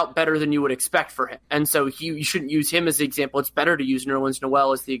worked out better than you would expect for him. And so you shouldn't use him as the example. It's better to use Nerlens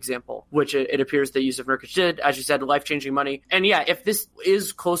Noel as the example, which it appears that Yusuf Nurkic did, as you said, life-changing money. And yeah, if this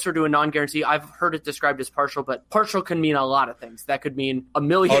is closer to a non-guarantee, I've heard it described as partial, but partial can mean a lot of things. That could mean $1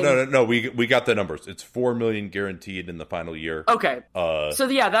 million. No, we got the numbers. It's $4 million guaranteed in the final year. Okay. So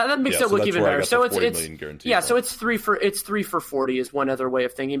yeah, that makes it look even better. So it's so it's 3 for 40 is one other way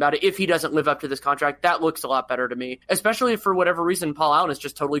of thinking about it. If he doesn't live up to this contract, that looks a lot better to me. Especially if for whatever reason Paul Allen is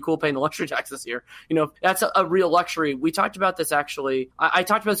just totally cool paying the luxury tax this year. That's a real luxury. We talked about this actually. I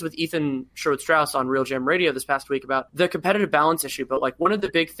talked about this with Ethan Sherwood-Strauss on Real Jam Radio this past week about the competitive balance issue. But one of the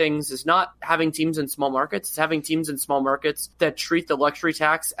big things is not having teams in small markets. It's having teams in small markets that treat the luxury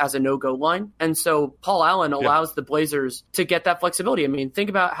tax as a no-go line. And so Paul Allen allows the Blazers to get that flexibility. I mean, think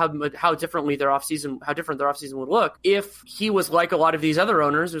about how different their offseason would look if he was like a lot of these other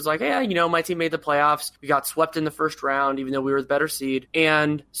owners who's like, hey, my team made the playoffs. We got swept in the first round, even though we were the better seed.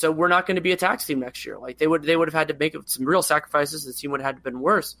 And so we're not going to be a tax team next year. They would have had to make some real sacrifices. The team would have had to been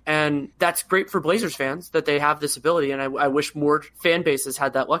worse. And that's great for Blazers fans that they have this ability. And I wish more fan bases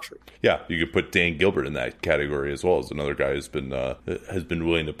had that luxury. Yeah, you could put Dan Gilbert in that category as well as another guy who's been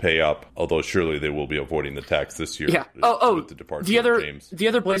willing to pay up, although surely they will be avoiding the tax this year. Yeah. With the departure of James. The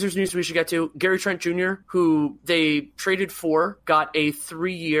other Blazers news we should get to, Gary Trent Jr., who they traded for, got a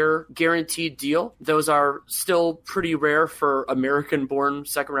 3-year guaranteed deal. Those are still pretty rare for American-born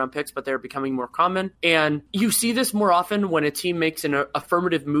second-round picks, but they're becoming more common. And you see this more often when a team makes an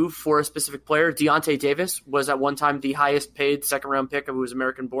affirmative move for a specific player. Deontay Davis was at one time the highest-paid second-round pick who was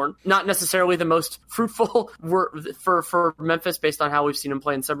American-born. Not necessarily the most fruitful for Memphis based on how we've seen him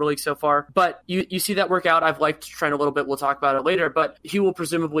play in summer league so far. But you see that work out. I've liked Trent a little bit. We'll talk about it later. But he will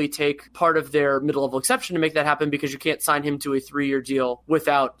presumably take part of their mid-level exception to make that happen because you can't sign him to a 3-year deal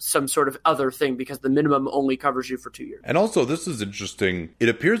without some sort of other thing because the minimum only covers you for 2 years. And also, this is interesting. It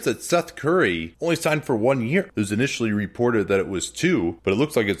appears that Seth Curry only signed for 1 year. It was initially reported that it was 2, but it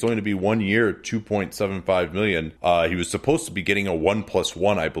looks like it's going to be 1 year, $2.75 million. He was supposed to be getting a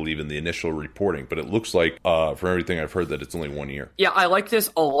 1+1, I believe, in the initial reporting, but it looks like, from everything I've heard, that it's only 1 year. Yeah, I like this.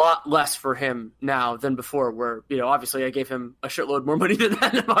 a lot less for him now than before, where, obviously I gave him a shitload more money than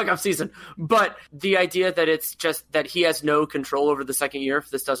that in the mock-up season. But the idea that it's just that he has no control over the second year if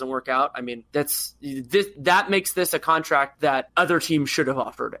this doesn't work out, I mean, that makes this a contract that other teams should have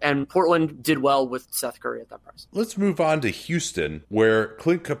offered. And Portland did well with Seth Curry at that price. Let's move on to Houston, where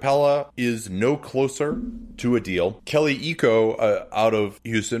Clint Capella is no closer to a deal. Kelly Iko out of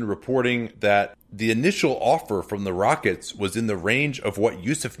Houston reporting that the initial offer from the Rockets was in the range of what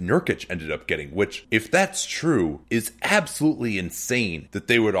Jusuf Nurkic ended up getting, which, if that's true, is absolutely insane that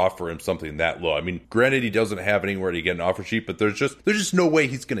they would offer him something that low. I mean, granted, he doesn't have anywhere to get an offer sheet, but there's just no way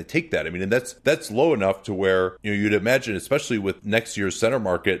he's going to take that. I mean, and that's low enough to where, you'd imagine, especially with next year's center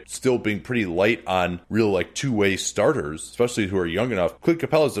market still being pretty light on real, two-way starters, especially who are young enough. Clint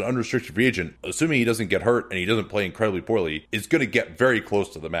Capella is an unrestricted free agent, assuming he doesn't get hurt and he doesn't play incredibly poorly, is going to get very close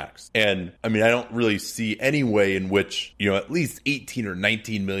to the max. And, I mean, I don't really see any way in which, at least 18 or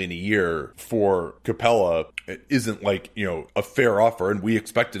 19 million a year for Capella isn't a fair offer. And we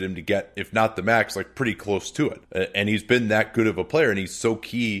expected him to get, if not the max, pretty close to it. And he's been that good of a player and he's so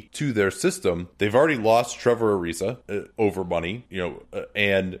key to their system. They've already lost Trevor Ariza over money,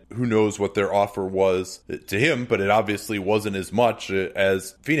 and who knows what their offer was to him, but it obviously wasn't as much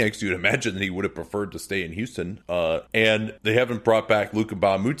as Phoenix. You'd imagine that he would have preferred to stay in Houston. And they haven't brought back Luka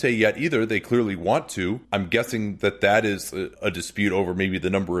Mbah-a-Moute yet either. They clearly want to. I'm guessing that is a dispute over maybe the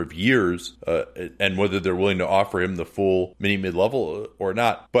number of years and whether they're willing to offer him the full mid-level or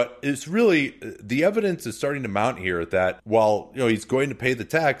not. But it's really, the evidence is starting to mount here that while he's going to pay the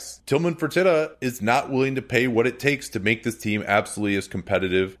tax, Tillman Fertitta is not willing to pay what it takes to make this team absolutely as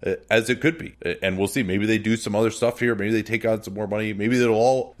competitive as it could be. And we'll see. Maybe they do some other stuff here. Maybe they take on some more money. Maybe this will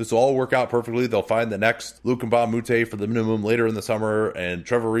all work out perfectly. They'll find the next Luka Mbah-a-Moute for the minimum later in the summer, and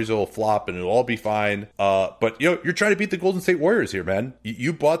Trevor Ariza will flop, and it'll all be fine. But you're trying to beat the Golden State Warriors here, man.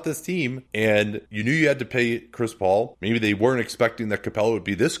 You bought this team, and you knew you had to pay Chris Paul. Maybe they weren't expecting that Capella would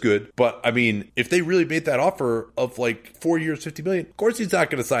be this good, but I mean, if they really made that offer of 4 years, $50 million, of course he's not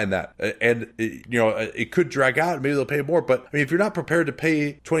going to sign that. And it could drag out. Maybe they'll pay more. But I mean, if you're not prepared to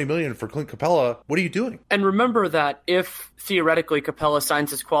pay $20 million for Clint Capella, what are you doing? And remember that if theoretically Capella signs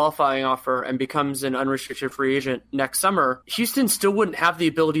his qualifying offer and becomes an unrestricted free agent next summer, Houston still wouldn't have the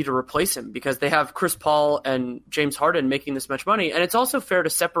ability to replace him because they have Chris Paul and James Harden making this much money. And it's also fair to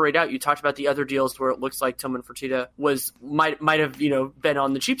separate out. You talked about the other deals where it looks like Tillman Fertitta might have been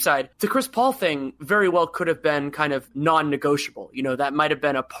on the cheap side. The Chris Paul thing very well could have been kind of non-negotiable. That might have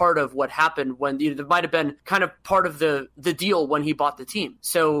been a part of what happened when that might have been kind of part of the deal when he bought the team.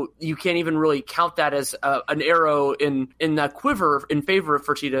 So you can't even really count that as an arrow in that quiver in favor of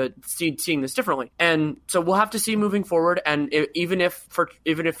Fertitta seeing this differently. And so we'll have to see moving forward. And even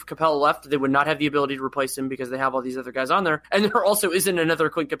if Capella left, they would not have the ability to replace him because they have all these other guys on there. And there also isn't another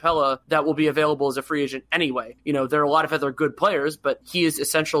Clint Capella that will be available as a free agent anyway. There are a lot of other good players, but he is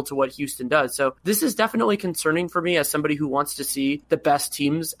essential to what Houston does. So this is definitely concerning for me as somebody who wants to see the best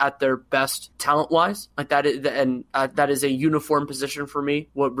teams at their best talent-wise. That is a uniform position for me,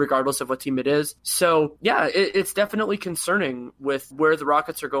 regardless of what team it is. So yeah, it's definitely concerning with where the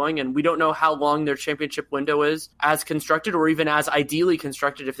Rockets are going, and we don't know how long their championship window is as constructed, or even as ideally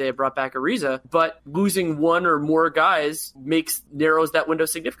constructed if they had brought back Ariza. But losing one or more guys narrows that window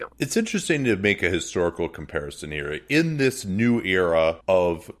significantly. It's interesting to make a historical comparison here. In this new era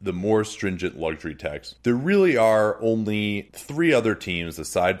of the more stringent luxury tax, there really are only 3 other teams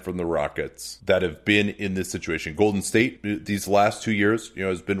aside from the Rockets that have been in this situation. Golden State, these last 2 years,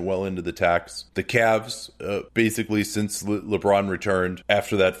 has been well into the tax. The Cavs, basically since LeBron returned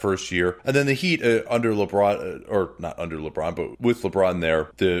after that first year. And then the Heat under LeBron, or not under LeBron, but with LeBron there,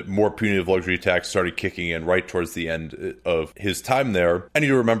 the more punitive luxury tax started kicking in right towards the end of his time there. And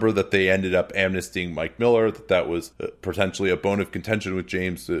you remember that they ended up amnestying Mike Miller, that was potentially a bone of contention with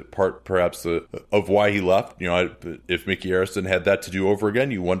James, part perhaps of why he left. If Mickey Arison had that to do over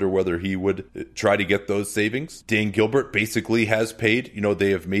again, you wonder whether he would try to get those savings. Dan Gilbert basically has paid.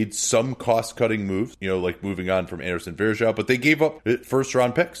 They have made some cost-cutting moves, like moving on from Anderson Varejao, but they gave up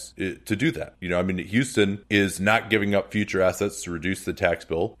first-round picks to do that. Houston is not giving up future assets to reduce the tax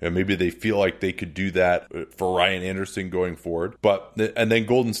bill. Maybe they feel like they could do that for Ryan Anderson going forward. And then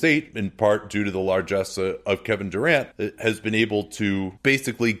Golden State, in part due to the large largesse of Kevin Durant, has been able to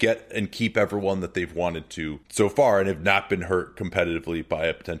basically get and keep everyone that they've wanted to so far and have not been hurt competitively by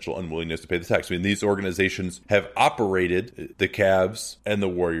a potential unwillingness to pay the tax. I mean, these organizations have operated, the Cavs and the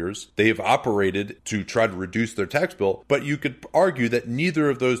Warriors, they have operated to try to reduce their tax bill, but you could argue that neither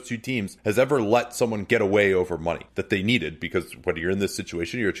of those two teams has ever let someone get away over money that they needed, because when you're in this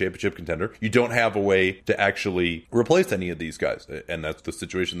situation, you're a championship contender, you don't have a way to actually replace any of these guys. And that's the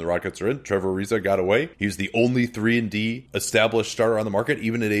situation the Rockets are in. Trevor Ariza got away. He's the only 3-and-D established starter on the market,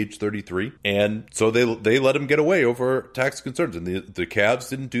 even at age 33. And so they let him get away over tax concerns. And the Cavs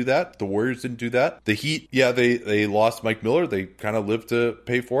didn't do that. The Warriors didn't do that. The Heat, yeah, they lost Mike Miller. They kind of lived to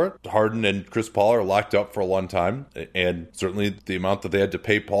pay for it. Harden and Chris Paul are locked up for a long time. And certainly the amount that they had to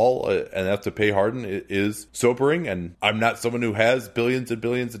pay Paul and have to pay Harden is sobering. And I'm not someone who has billions and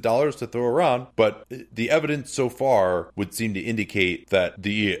billions of dollars to throw around, but the evidence so far would seem to indicate that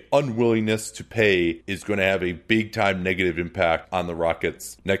the unwillingness to pay is going to have a big time negative impact on the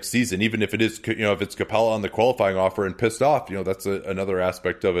Rockets next season. Even if it is, if it's Capella on the qualifying offer and pissed off, that's another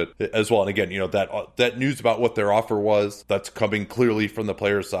aspect of it as well. And again, that news about what their offer was, that's coming clearly from the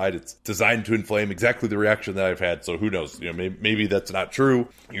player's side. It's designed to inflame exactly the reaction that I've had. So who knows? Maybe that's not true.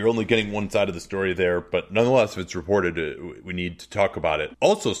 You're only getting one side of the story there, but nonetheless, if it's reported, we need to talk about it.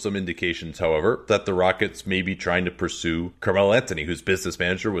 Also, some indications, however, that the Rockets may be trying to pursue Carmelo Anthony, whose business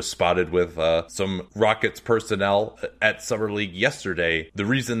manager was spotted with some Rockets personnel at Summer League yesterday. The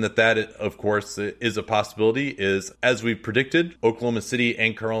reason that, of course, is a possibility is, as we predicted, Oklahoma City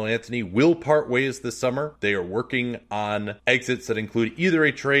and Carmelo Anthony will part ways this summer. They are working on exits that include either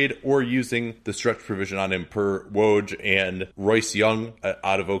a trade or using the stretch provision on him per Woj and Royce Young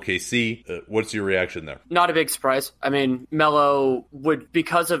out of OKC. What's your reaction there? Not a big surprise. I mean, Melo would,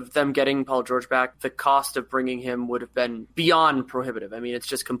 because of them getting Paul George back, the cost of bringing him would have been beyond prohibitive. I mean, it's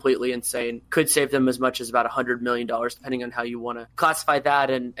just completely insane. Could save them as much as about $100 million, depending on how you want to classify that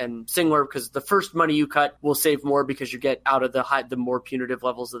and Singler, because the first money you cut will save more because you get out of the more punitive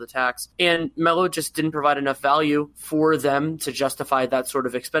levels of the tax. And Melo just didn't provide enough value for them to justify that sort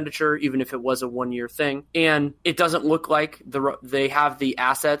of expenditure, even if it was a one-year thing. And it doesn't look like they have the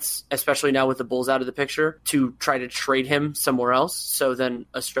assets, especially now with the Bulls out of the picture, to try to trade him somewhere else. So then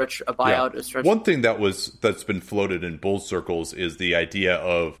a buyout. One thing that's been floated in Bulls circles is the idea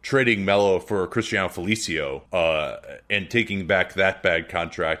of trading Melo for Cristiano Felicio and taking back that bad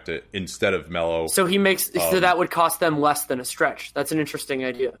contract instead of Melo. So so that would cost them less than a stretch. That's an interesting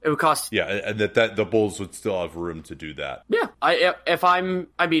idea. It would cost. Yeah, and that the Bulls would still have room to do that. Yeah,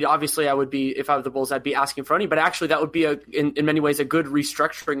 obviously I would be, if I were the Bulls, I'd be asking for money, but actually that would be in many ways a good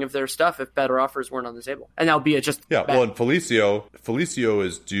restructuring of their stuff if better offers weren't on the table. And that would be well, and Felicio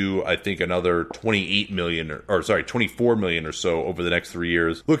is due, I think, another $24 million or so over the next 3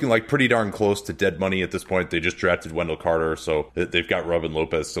 years. Looking like pretty darn close to dead money at this point. They just drafted Wendell Carter, so they've got Robin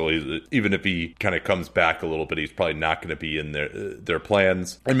Lopez still. Even if he kind of comes back a little bit, he's probably not going to be in their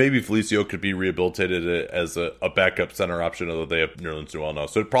plans. And maybe Felicio could be rehabilitated as a backup center option, although they have Nerlens Noel now.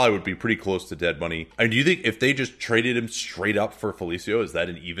 So it probably would be pretty close to dead money. And do you think if they just traded him straight up for Felicio, is that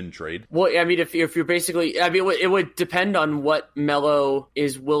an even trade? Well, I mean, if you're basically, it would depend on what Melo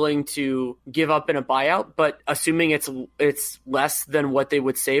is willing to give up in a buyout, but assuming it's less than what they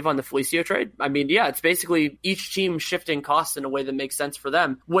would save on the Felicio trade, I mean, yeah, it's basically each team shifting costs in a way that makes sense for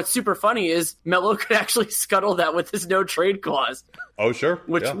them. What's super funny is Melo could actually scuttle that with his no trade clause. Oh, sure.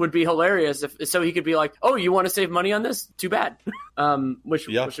 Which would be hilarious. So he could be like, oh, you want to save money on this? Too bad.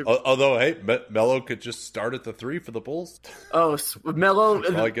 Although, hey, Melo could just start at the 3 for the Bulls. Oh, Melo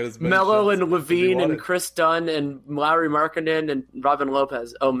and Levine and Chris Dunn and Lauri Markkanen and Robin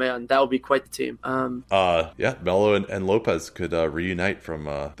Lopez. Oh, man, that would be quite the team. Melo and Lopez could reunite from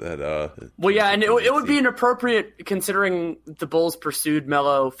that. Well, yeah, and it would be inappropriate considering the Bulls pursued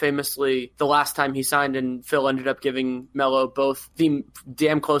Melo famously the last time he signed, and Phil ended up giving Melo both the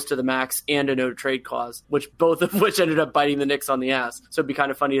damn close to the max and a no trade clause, both of which ended up biting the Knicks on the ass. So it'd be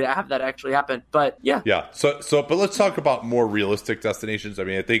kind of funny to have that actually happen. But yeah. But let's talk about more realistic destinations. I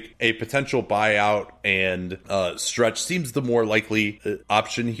mean, I think a potential buyout and stretch seems the more likely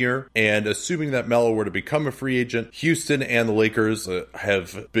option here. And assuming that Melo were to become a free agent, Houston and the Lakers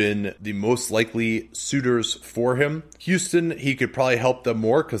have been the most likely suitors for him. Houston, he could probably help them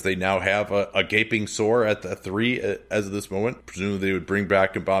more because they now have a gaping sore at the 3 as of this moment. Presumably presumably they would bring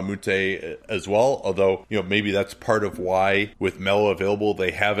back Mbah a Moute as well, although, maybe that's part of why with Melo available,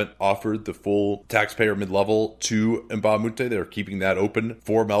 they haven't offered the full taxpayer mid-level to Mbah a Moute. They're keeping that open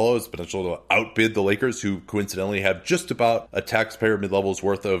for Melo as potential to outbid the Lakers, who coincidentally have just about a taxpayer mid-level's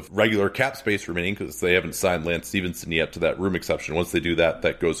worth of regular cap space remaining because they haven't signed Lance Stevenson yet to that room exception. Once they do that,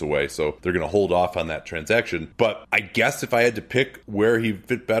 that goes away. So they're going to hold off on that transaction. But I guess if I had to pick where he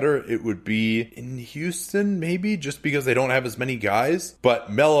fit better, it would be in Houston, maybe, just because they don't have as many guys.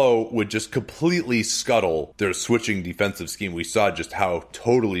 But Melo would just completely scuttle their switching defensive scheme. We saw just how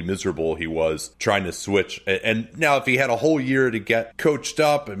totally miserable he was trying to switch. And now if he had a whole year to get coached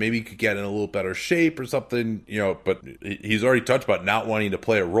up and maybe he could get in a little better shape or something, but he's already talked about not wanting to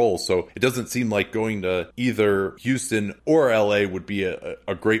play a role. So it doesn't seem like going to either Houston or LA would be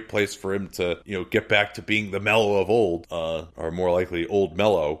a great place for him to, get back to being the Melo of old, or more likely old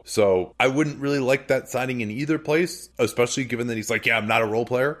Melo. So I wouldn't really like that signing in either place, especially given that he's like, yeah, I'm not a role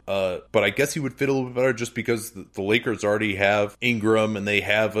player. But I guess he would fit a little bit better just because the Lakers already have Ingram and they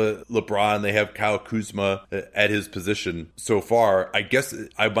have LeBron, they have Kyle Kuzma at his position so far. I guess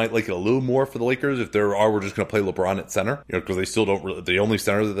I might like it a little more for the Lakers if we're just going to play LeBron at center, because they still don't really, the only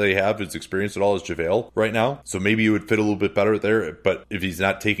center that they have is experienced at all is JaVale right now. So maybe it would fit a little bit better there. But if he's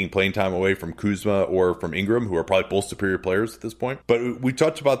not taking playing time away from Kuzma or from Ingram, who are probably both superior players at this point. But we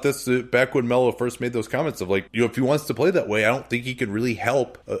talked about this back when Melo first made those comments of like, if he wants to play that way, I don't think he can really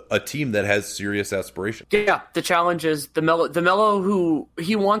help a team that has serious aspirations. Yeah, the challenge is the Melo who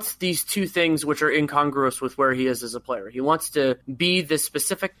he wants these two things which are incongruous with where he is as a player. He wants to be the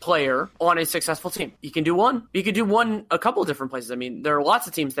specific player on a successful team. He can do one. He could do one a couple of different places. I mean, there are lots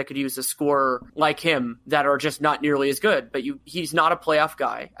of teams that could use a scorer like him that are just not nearly as good, but he's not a playoff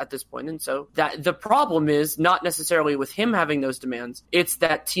guy at this point. And so that the problem is not necessarily with him having those demands. It's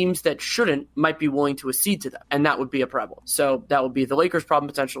that teams that shouldn't might be willing to accede to them. And that would be a problem. So that would be the Lakers' problem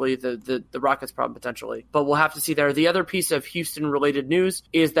potentially, the Rockets' problem potentially. But we'll have to see there. The other piece of Houston-related news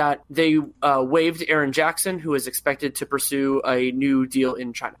is that they waived Aaron Jackson, who is expected to pursue a new deal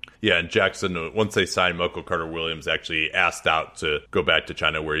in China. Yeah, and Jackson, once they signed Michael Carter-Williams, actually asked out to go back to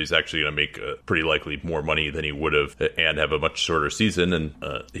China, where he's actually going to make pretty likely more money than he would have and have a much shorter season. And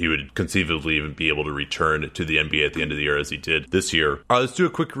he would conceivably even be able to return to the NBA at the end of the year as he did this year. All right, let's do a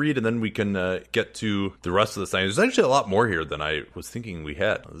quick read and then we can get to the rest of the signings. There's actually a lot more here than I was thinking we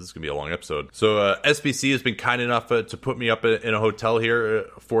had. This is going to be a long episode. So SBC has been kind enough to put me up in a hotel here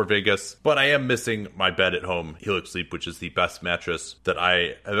for Vegas, but I am missing my bed at home, Helix Sleep, which is the best mattress that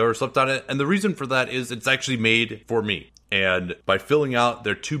I have ever slept on. And the reason for that is it's actually made for me. And by filling out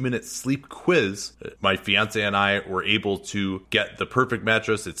their 2-minute sleep quiz, my fiance and I were able to get the perfect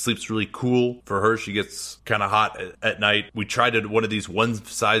mattress. It sleeps really cool for her. She gets kind of hot at night. We tried one of these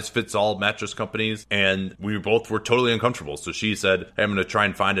one-size-fits-all mattress companies, and we both were totally uncomfortable. So she said, hey, I'm going to try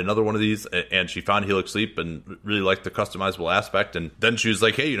and find another one of these. And she found Helix Sleep and really liked the customizable aspect. And then she was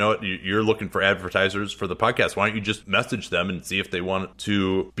like, hey, you know what? You're looking for advertisers for the podcast. Why don't you just message them and see if they want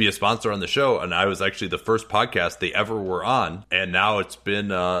to be a sponsor on the show? And I was actually the first podcast they ever were on, and now it's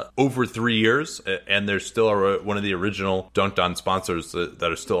been over 3 years, and they're still one of the original Dunked On sponsors that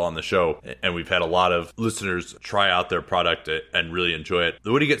are still on the show, and we've had a lot of listeners try out their product and really enjoy it.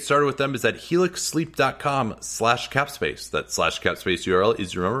 The way to get started with them is at helixsleep.com/capspace. That /capspace URL,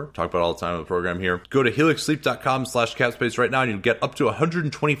 easy to remember, talk about it all the time on the program here. Go to helixsleep.com/capspace right now and you'll get up to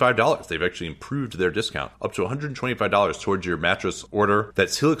 $125. They've actually improved their discount, up to $125 towards your mattress order.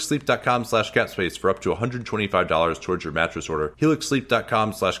 That's helixsleep.com/capspace for up to $125 towards your mattress order.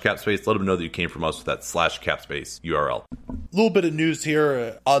 helixsleep.com/capspace. Let them know that you came from us with that /capspace URL. A little bit of news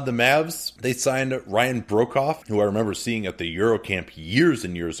here on the Mavs. They signed Ryan Broekhoff, who I remember seeing at the Eurocamp years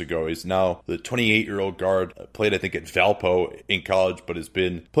and years ago. He's now the 28-year-old guard, played I think at Valpo in college, but has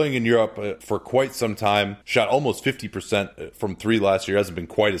been playing in Europe for quite some time. Shot almost 50% from three last year. Hasn't been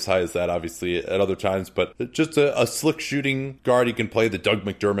quite as high as that obviously at other times, but just a slick shooting guard. He can play the Doug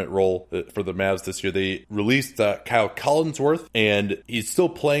McDermott role for the Mavs this year. They released Kyle Collinsworth, and he's still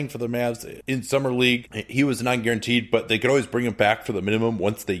playing for the Mavs in Summer League. He was non-guaranteed, but they could always bring him back for the minimum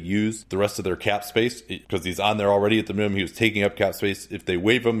once they use the rest of their cap space, because he's on there already at the minimum. He was taking up cap space. If they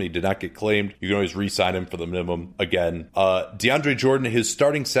waive him, he did not get claimed. You can always re-sign him for the minimum again. DeAndre Jordan, his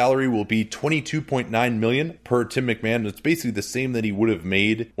starting salary will be $22.9 million per Tim McMahon. It's basically the same that he would have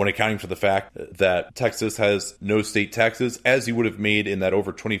made when accounting for the fact that Texas has no state taxes, as he would have made in that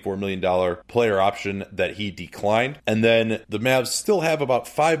over $24 million player option that he declined. And then the Mavs still have about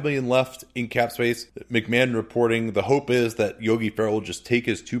 $5 million left in cap space. McMahon reporting the hope is is that Yogi Ferrell will just take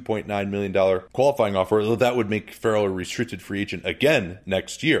his $2.9 million qualifying offer. That would make Ferrell a restricted free agent again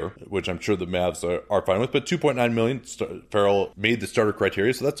next year, which I'm sure the Mavs are fine with. But $2.9 million, Ferrell made the starter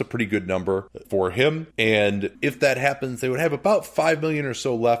criteria, so that's a pretty good number for him. And if that happens, they would have about $5 million or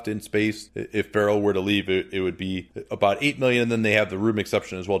so left in space. If Ferrell were to leave, it would be about $8 million, and then they have the room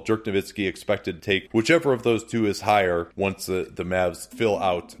exception as well. Dirk Nowitzki expected to take whichever of those two is higher once the Mavs fill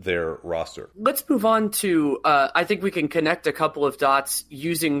out their roster. Let's move on to, I think we can connect a couple of dots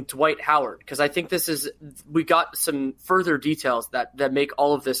using Dwight Howard, because I think we got some further details that make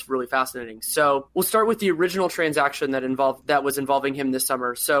all of this really fascinating. So we'll start with the original transaction that was involving him this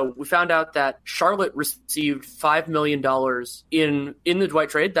summer. So we found out that Charlotte received $5 million in the Dwight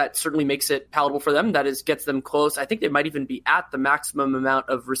trade. That certainly makes it palatable for them. That gets them close. I think they might even be at the maximum amount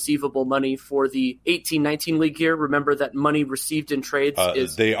of receivable money for the 18-19 league year. Remember that money received in trades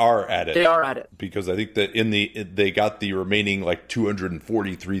they are at it. They are at it. Because I think that they got the remaining like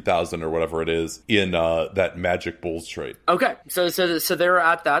 $243,000 or whatever it is in that Magic Bulls trade. Okay. So they're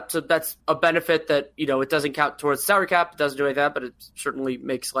at that. So that's a benefit that, it doesn't count towards salary cap. It doesn't do any of that, but it certainly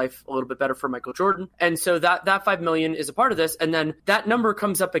makes life a little bit better for Michael Jordan. And so that $5 million is a part of this. And then that number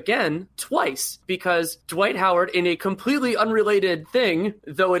comes up again twice because Dwight Howard, in a completely unrelated thing,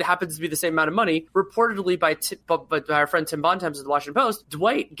 though it happens to be the same amount of money, reportedly by our friend Tim Bontemps of the Washington Post,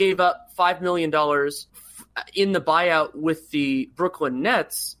 Dwight gave up $5 million in the buyout with the Brooklyn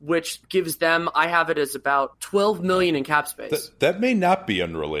Nets, which gives them, I have it as about $12 million in cap space. That may not be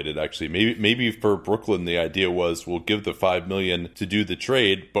unrelated, actually. Maybe for Brooklyn, the idea was we'll give the $5 million to do the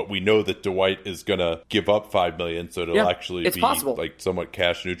trade, but we know that Dwight is going to give up $5 million, so it'll actually be possible, like somewhat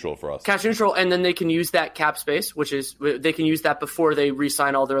cash neutral for us. Cash neutral, and then they can use that cap space, which is they can use that before they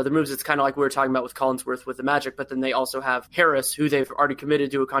re-sign all their other moves. It's kind of like we were talking about with Collinsworth with the Magic, but then they also have Harris, who they've already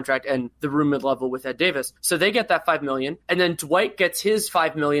committed to a contract, and the room mid-level with Ed Davis. So they get that $5 million, and then Dwight gets his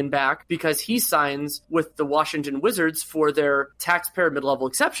 $5 million back because he signs with the Washington Wizards for their taxpayer mid-level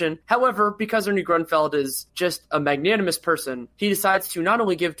exception. However, because Ernie Grunfeld is just a magnanimous person, he decides to not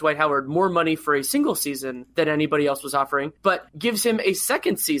only give Dwight Howard more money for a single season than anybody else was offering, but gives him a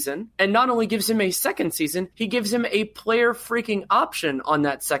second season. And not only gives him a second season, he gives him a player freaking option on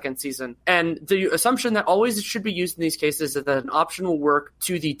that second season. And the assumption that always should be used in these cases is that an option will work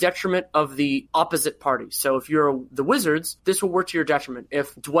to the detriment of the opposite party. So if you're the Wizards, this will work to your detriment.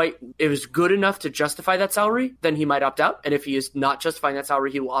 If Dwight is good enough to justify that salary, then he might opt out. And if he is not justifying that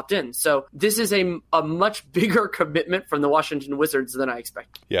salary, he will opt in. So this is a much bigger commitment from the Washington Wizards than I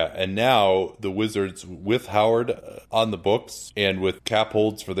expected. Yeah, and now the Wizards, with Howard on the books and with cap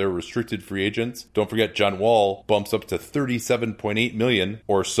holds for their restricted free agents, don't forget John Wall bumps up to $37.8 million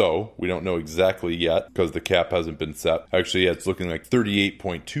or so. We don't know exactly yet because the cap hasn't been set. Actually, yeah, it's looking like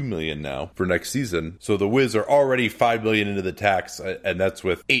 $38.2 million now for next season. So the Wiz are already $5 million into the tax, and that's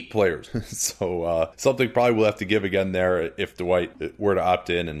with 8 players. So something probably will have to give again there if Dwight were to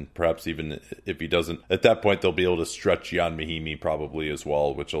opt in, and perhaps even if he doesn't. At that point, they'll be able to stretch Jan Mahimi probably as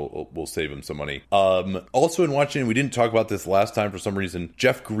well, which will save him some money. Also in Washington, we didn't talk about this last time for some reason.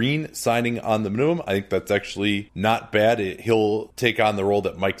 Jeff Green signing on the minimum. I think that's actually not bad. He'll take on the role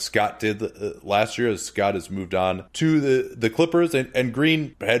that Mike Scott did last year, as Scott has moved on to the Clippers, and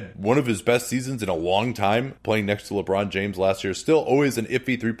Green had one of his best seasons in a long time playing next to LeBron James last year. Still always an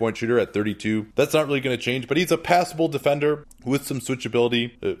iffy three-point shooter at 32. That's not really going to change, but he's a passable defender with some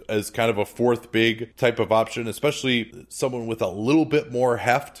switchability as kind of a fourth big type of option, especially someone with a little bit more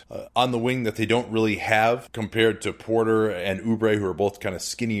heft on the wing that they don't really have compared to Porter and Oubre, who are both kind of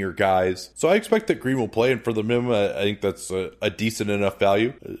skinnier guys. So I expect that Green will play, and for the minimum, I think that's a decent enough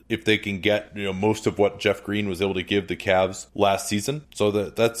value if they can get most of what Jeff Green was able to give the Cavs last season. So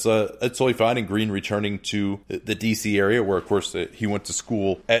that's totally fine, and Green returning to the DC area, where of course he went to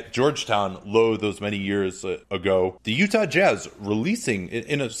school at Georgetown those many years ago. The Utah Jazz releasing,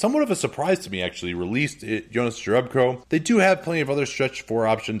 in a somewhat of a surprise to me actually, released Jonas Jerebko. They do have plenty of other stretch 4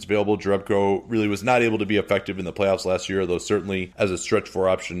 options available. Jerebko really was not able to be effective in the playoffs last year, though certainly as a stretch 4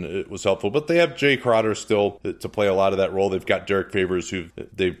 option it was helpful. But they have Jay Crowder still to play a lot of that role. They've got Derek Favors, who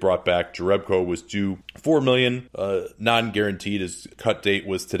they've brought back. Jerebko was due $4 million, non-guaranteed. His cut date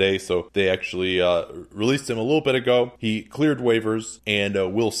was today, so they actually released him a little bit ago. He cleared waivers and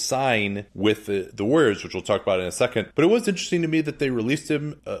will sign with the Warriors, which we'll talk about in a second. But it was interesting to me that they released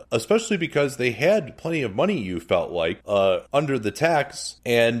him, especially because they had plenty of money, you felt like, under the tax,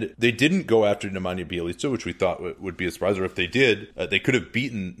 and they didn't go after Nemanja Bjelica, which we thought would be a surprise. Or if they did, they could have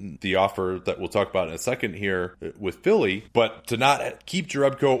beaten the offer that we'll talk about in a second here with Philly. But to not keep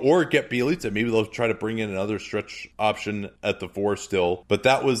Jerebko or get Bjelica, maybe they'll try to bring in another stretch option at the 4 still. But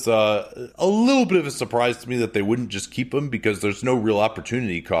that was a little bit of a surprise to me that they wouldn't just keep him, because there's no real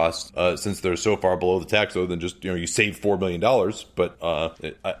opportunity cost since they're so far below the tax, other than just, you save $4 million. But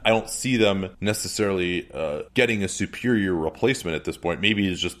I don't see them necessarily getting a superior replacement at this point. Maybe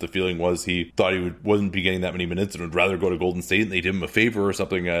it's just the feeling was he thought he wasn't be getting that many minutes and would rather go to Golden State and they did him a favor or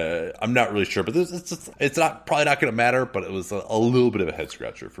something. I'm not really sure, but it's probably not going to matter, but it was a little bit of a head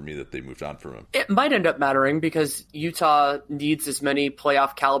scratcher for me that they moved on from him. It might end up mattering because Utah needs as many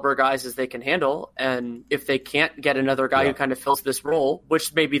playoff caliber guys as they can handle. And if they can't get another guy who kind of fills this role,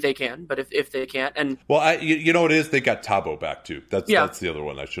 which maybe they can, but if they can't. And you know what it is? They got Thabo back too. That's the other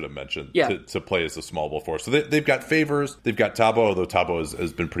one I should have mentioned to play as a small ball forward. So they've got Favors, they've got Thabo, although Thabo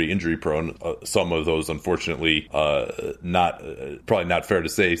has been pretty injury prone. Some of those, unfortunately, probably not fair to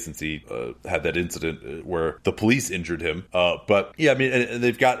say since he had that incident where the police injured him. But yeah, I mean, and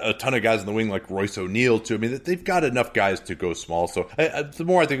they've got a ton of guys in the wing like Royce O'Neal too. I mean, they've got enough guys to go small. So the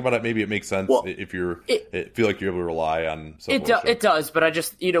more I think about it, maybe it makes sense if you feel like you're able to rely on. It does, but I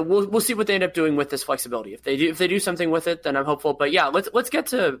just we'll see what they end up doing with this flexibility. If they do something with it, then I'm hopeful. But yeah, let's get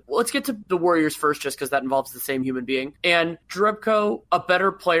to the Warriors first, just because that involves the same human being. And Jerebko, a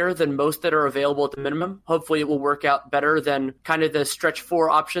better player than most that are available at the minimum. Hopefully, it will work out better than kind of the stretch 4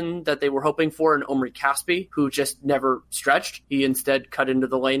 option that they were hoping for in Omri Caspi, who just never stretched. He instead cut into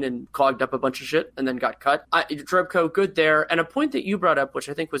the lane and clogged up a bunch of shit and then got cut. Jerebko, good there. And a point that you brought up, which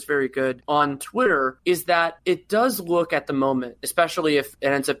I think was very good on Twitter, is that it does look at the moment, especially if it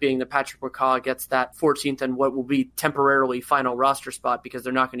ends up being that Patrick McCaw gets that 14th and what will be temporarily final roster spot, because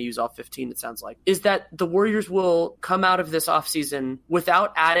they're not going to use all 15, it sounds like, is that the Warriors will come out of this offseason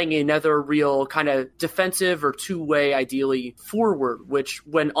without adding another real kind of defensive or two-way, ideally, forward, which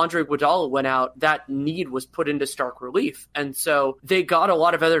when Andre Iguodala went out, that need was put into stark relief. And so they got a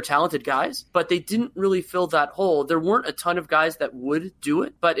lot of other talented guys, but they didn't really fill that hole. There weren't a ton of guys that would do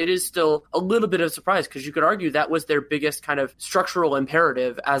it, but it is still a little bit of a surprise, because you could argue that was their biggest kind of structural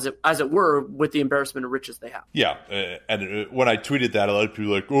imperative, as it were, with the embarrassment of riches they have. Yeah, and when I tweeted that, a lot of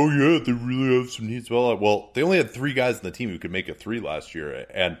people were like, oh yeah, they really have some needs. Well, they only had 3 guys in the team who could make a 3 last year,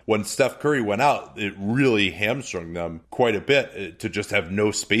 and when Steph Curry went out, it really hamstrung them quite a bit to just have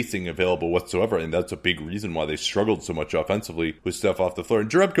no spacing available whatsoever, and that's a big reason why they struggled so much offensively with Steph off the floor. And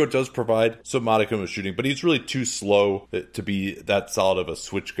Jerebko does provide some modicum of shooting, but he's really too slow to be that solid of a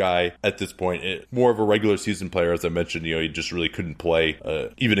switch guy at this point. More of a regular season player, as I mentioned, he just really couldn't play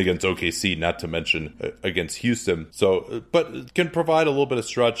even against OKC, not to mention against Houston. So, but can provide a little bit of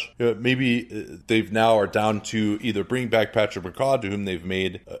stretch. Maybe they've now are down to either bring back Patrick McCaw, to whom they've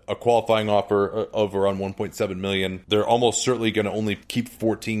made a qualifying offer of around $1.7 million. They're almost certainly going to only keep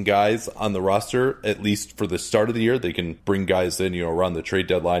 14 guys on the roster, at least for the start of the year. They can bring guys in, around the trade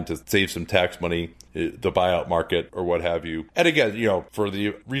deadline to save some tax money, the buyout market or what have you. And again, for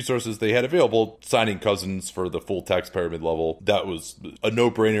the resources they had available, signing Cousins for the full tax pyramid level, that was a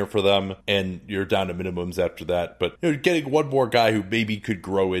no-brainer for them, and you're down to minimums after that. But getting one more guy who maybe could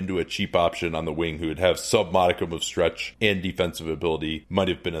grow into a cheap option on the wing who would have sub-modicum of stretch and defensive ability might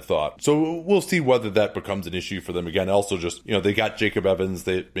have been a thought. So we'll see whether that becomes an issue for them. Again, also just, they got Jacob Evans,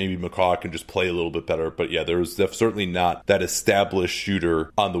 maybe McCaw can just play a little bit better. But yeah, there's certainly not that established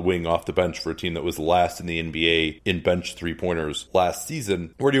shooter on the wing off the bench for a team that was last in the NBA in bench 3-pointers last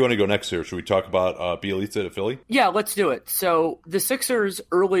season. Where do you want to go next here? Should we talk about Bjelica to Philly? Yeah, let's do it. So the Sixers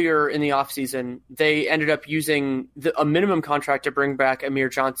earlier in the offseason, they ended up using a minimum contract to bring back Amir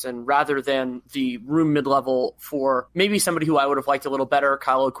Johnson rather than the room mid-level for maybe somebody who I would have liked a little better.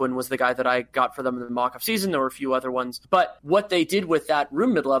 Kyle O'Quinn was the guy that I got for them in the mock-off season. There were a few other ones. But what they did with that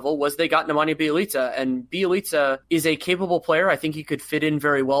room mid-level was they got Nemanja Bjelica, and Bjelica is a capable player. I think he could fit in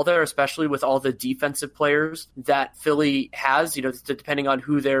very well there, especially with all the defensive players that Philly has, depending on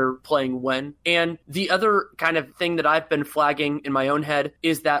who they're playing when. And the other kind of thing that I've been flagging in my own head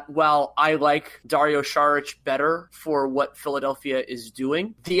is that while I like Dario Saric better for what Philadelphia is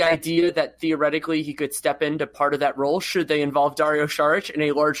doing, the idea that theoretically he could step into part of that role should they involve Dario Saric in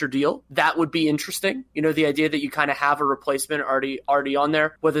a larger deal, that would be interesting. The idea that you kind of have a replacement already on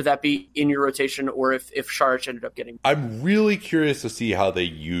there, whether that be in your rotation or if Saric ended up getting. I'm really curious to see how they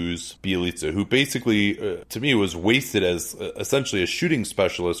use Bjelica, who basically, to me, was wasted as essentially a shooting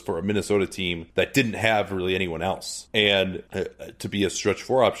specialist for a Minnesota team that didn't have really anyone else, and to be a stretch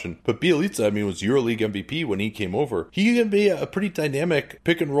 4 option. But Bjelica, was EuroLeague MVP when he came over. He can be a pretty dynamic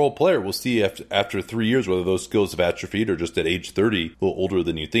pick and roll player. We'll see after 3 years whether those skills have atrophied or just at age 30, a little older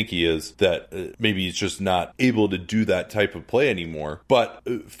than you think he is, that maybe he's just not able to do that type of play anymore. But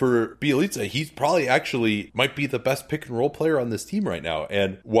for Bjelica, he's probably actually might be the best pick and roll player on this team right now.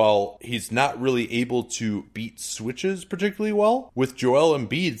 And while he's not really really able to beat switches particularly well. With Joel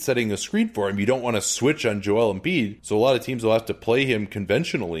Embiid setting a screen for him, you don't want to switch on Joel Embiid, so a lot of teams will have to play him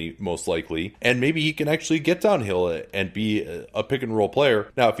conventionally, most likely, and maybe he can actually get downhill and be a pick and roll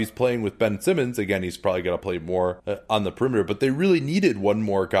player. Now, if he's playing with Ben Simmons, again, he's probably going to play more on the perimeter, but they really needed one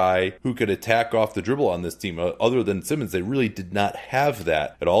more guy who could attack off the dribble on this team. Other than Simmons, they really did not have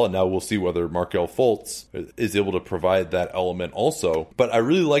that at all, and now we'll see whether Markelle Fultz is able to provide that element also. But I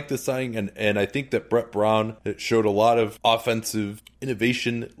really like the signing, and I think that Brett Brown showed a lot of offensive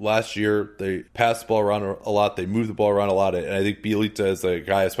innovation last year. They passed the ball around a lot, they moved the ball around a lot, and I think Bjelica is a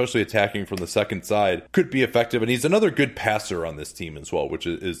guy, especially attacking from the second side, could be effective, and he's another good passer on this team as well, which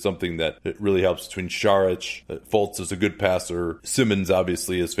is something that really helps between Saric. Fultz is a good passer, Simmons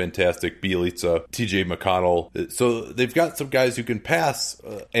obviously is fantastic, Bjelica, TJ McConnell, so they've got some guys who can pass,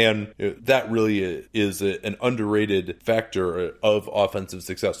 and that really is an underrated factor of offensive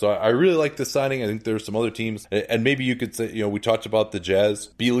success. So I really like this signing. I think there's some other teams, and maybe you could say, we talked about the Jazz.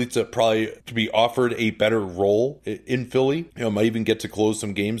 Bjelica probably to be offered a better role in Philly. Might even get to close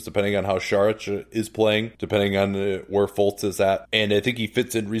some games depending on how Saric is playing, depending on where Fultz is at. And I think he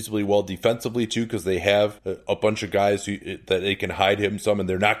fits in reasonably well defensively too, because they have a bunch of guys that they can hide him some, and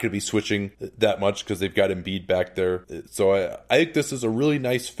they're not going to be switching that much because they've got Embiid back there. So I think this is a really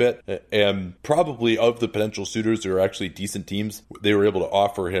nice fit, and probably of the potential suitors who are actually decent teams, they were able to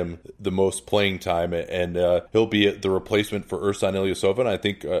offer him the most playing time, and he'll be the replacement for Ersan Ilyasova. And I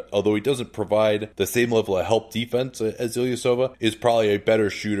think although he doesn't provide the same level of help defense as Ilyasova, is probably a better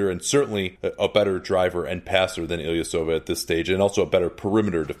shooter and certainly a better driver and passer than Ilyasova at this stage, and also a better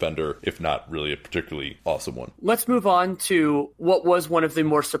perimeter defender, if not really a particularly awesome one. Let's move on to what was one of the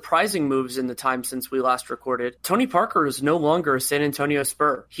more surprising moves in the time since we last recorded. Tony Parker is no longer a San Antonio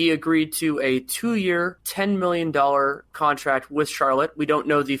Spur. He agreed to a 2-year, $10 million contract with Charlotte. We don't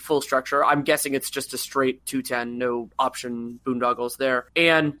know the full structure. I'm guessing it's just a straight 210, no option boondoggles there.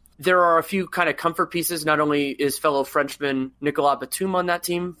 And there are a few kind of comfort pieces. Not only is fellow Frenchman Nicolas Batum on that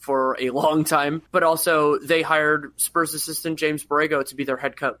team for a long time, but also they hired Spurs assistant James Borrego to be their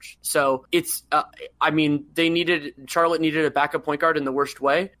head coach. So it's, Charlotte needed a backup point guard in the worst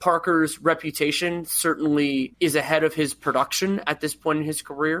way. Parker's reputation certainly is ahead of his production at this point in his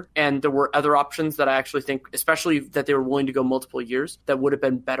career. And there were other options that I actually think, especially that they were willing to go multiple years, that would have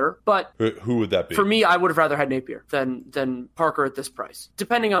been better. But who would that be? For me, I would have rather had Napier than Parker at this price,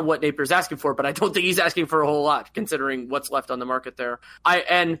 depending on what Napier's asking for, but I don't think he's asking for a whole lot considering what's left on the market there.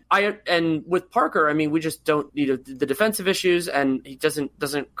 And with Parker, we just don't need the defensive issues, and he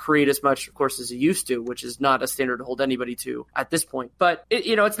doesn't create as much, of course, as he used to, which is not a standard to hold anybody to at this point. But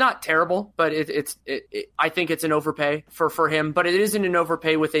it's not terrible, but I think it's an overpay for him, but it isn't an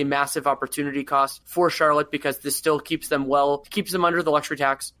overpay with a massive opportunity cost for Charlotte, because this still keeps them under the luxury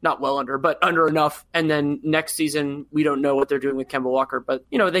tax, not well under, but under enough. And then next season, we don't know what they're doing with Kemba Walker, but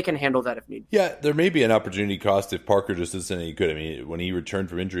they can handle that if needed. Yeah, there may be an opportunity cost if Parker just isn't any good. When he returned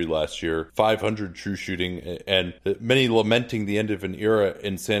from injury last year, 500 true shooting, and many lamenting the end of an era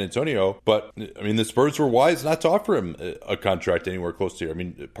in San Antonio. But the Spurs were wise not to offer him a contract anywhere close to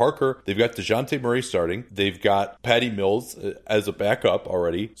here. Parker, they've got DeJounte Murray starting. They've got Patty Mills as a backup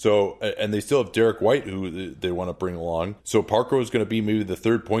already. So, and they still have Derek White, who they want to bring along. So Parker was going to be maybe the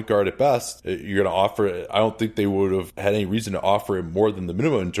third point guard at best. You're going to offer, I don't think they would have had any reason to offer him more than the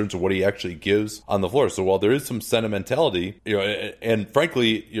minimum in terms of what he actually gives on the floor. So while there is some sentimentality, and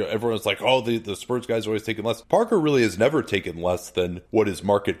frankly, everyone's like, oh, the Spurs guys are always taking less. Parker really has never taken less than what his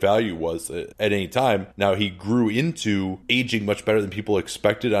market value was at any time. Now, he grew into aging much better than people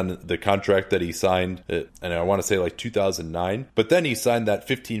expected on the contract that he signed, and I want to say like 2009. But then he signed that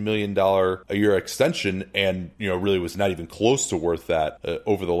 $15 million a year extension, and really was not even close to worth that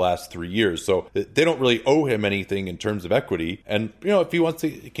over the last 3 years. So they don't really owe him anything in terms of equity. And if he wants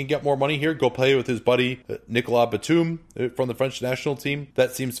to can get more money here, go play with his buddy Nicolas Batum from the French national team.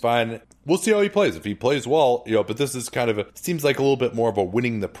 That seems fine. We'll see how he plays. If he plays well, but this is kind of seems like a little bit more of a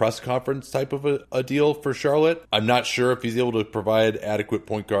winning the press conference type of a deal for Charlotte. I'm not sure if he's able to provide adequate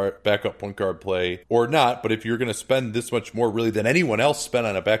backup point guard play or not, but if you're going to spend this much more really than anyone else spent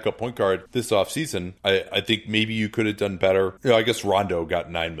on a backup point guard this offseason, I think maybe you could have done better. I guess Rondo got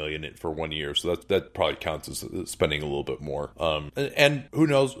 $9 million for 1 year, so that probably counts as spending a little bit more. And who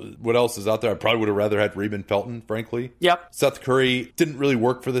knows what else is out there. I probably would have rather had Raymond Felton, frankly. Yep. Seth Curry didn't really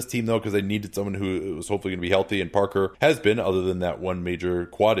work for this team, though, because because they needed someone who was hopefully going to be healthy, and Parker has been, other than that one major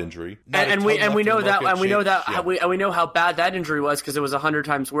quad injury. And we know how bad that injury was, because it was 100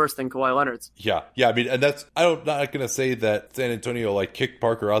 times worse than Kawhi Leonard's. Yeah. I mean, and I'm not going to say that San Antonio like kicked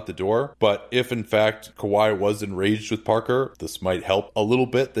Parker out the door, but if in fact Kawhi was enraged with Parker, this might help a little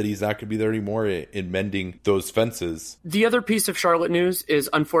bit that he's not going to be there anymore in mending those fences. The other piece of Charlotte news is,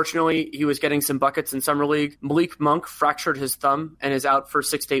 unfortunately, he was getting some buckets in Summer League. Malik Monk fractured his thumb and is out for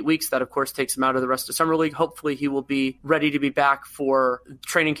 6 to 8 weeks. That, of course, takes him out of the rest of Summer League. Hopefully he will be ready to be back for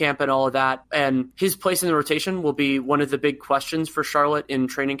training camp and all of that. And his place in the rotation will be one of the big questions for Charlotte in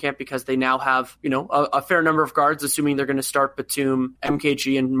training camp, because they now have, a fair number of guards, assuming they're going to start Batum,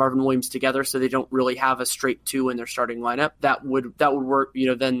 MKG, and Marvin Williams together, so they don't really have a straight two in their starting lineup. That would work.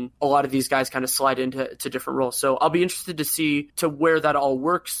 Then a lot of these guys kind of slide into different roles. So I'll be interested to see to where that all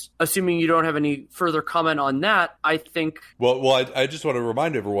works. Assuming you don't have any further comment on that, I think. Well, I just want to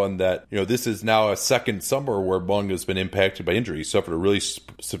remind everyone that this is now a second summer where Mung has been impacted by injury. He suffered a really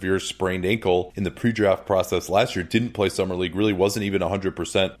severe sprained ankle in the pre-draft process last year. Didn't play Summer League. Really wasn't even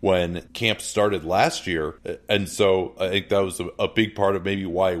 100% when camp started last year. And so I think that was a big part of maybe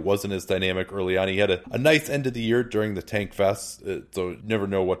why it wasn't as dynamic early on. He had a nice end of the year during the Tank Fest, so never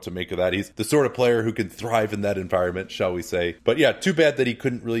know what to make of that. He's the sort of player who can thrive in that environment, shall we say. But yeah, too bad that he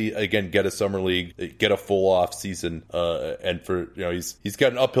couldn't really, again, get a Summer League, get a full off season. And for, he's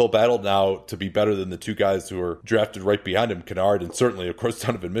got an uphill battle now to be better than the two guys who are drafted right behind him, Kennard, and certainly, of course,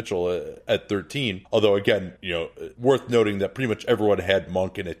 Donovan Mitchell at 13. Although, again, worth noting that pretty much everyone had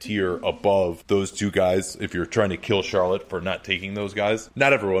Monk in a tier above those two guys if you're trying to kill Charlotte for not taking those guys.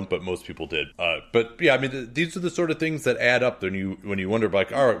 Not everyone, but most people did. But yeah, I mean, these are the sort of things that add up when you wonder,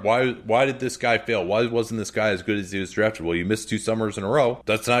 like, all right, why did this guy fail? Why wasn't this guy as good as he was drafted? Well, you missed 2 summers in a row.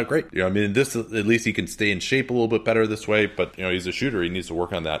 That's not great. I mean, this at least he can stay in shape a little bit better this way, but he's a shooter. He needs to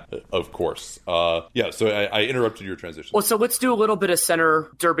work on that, of course. So I interrupted your transition. Well, so let's do a little bit of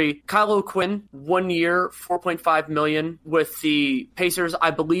center derby. Kyle O'Quinn, 1 year, $4.5 million with the Pacers.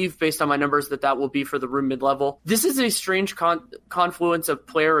 I believe, based on my numbers, that will be for the room mid-level. This is a strange confluence of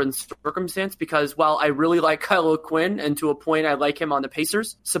player and circumstance, because while I really like Kyle O'Quinn, and to a point I like him on the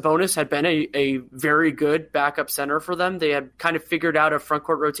Pacers, Sabonis had been a very good backup center for them. They had kind of figured out a front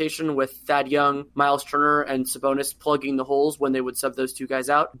court rotation with Thad Young, Miles Turner, and Sabonis plugging the holes when they would sub those two guys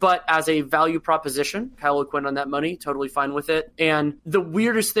out. But as a value proposition, Kyle O'Quinn on that money, totally fine with it. And the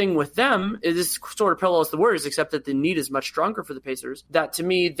weirdest thing with them is this sort of parallels the Warriors, except that the need is much stronger for the Pacers. That to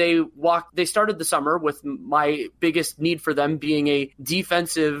me, they started the summer with my biggest need for them being a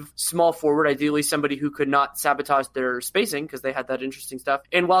defensive small forward, ideally somebody who could not sabotage their spacing, because they had that interesting stuff.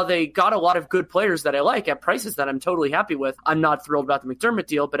 And while they got a lot of good players that I like at prices that I'm totally happy with, I'm not thrilled about the McDermott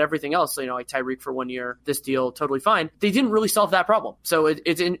deal, but everything else, like Tyreek for 1 year, this deal, totally fine. They didn't really solve that problem. So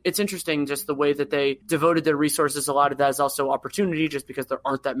it's interesting just the way that they devoted their resources. A lot of that is also opportunity, just because there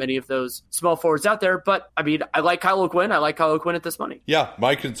aren't that many of those small forwards out there. But I mean, I like Kyle O'Quinn. I like Kyle O'Quinn at this money. Yeah,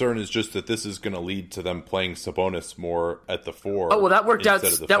 my concern is just that this is going to lead to them playing Sabonis more at the 4. Oh, well, that worked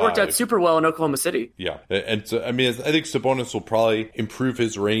out super well in Oklahoma City. Yeah. And so, I mean, I think Sabonis will probably improve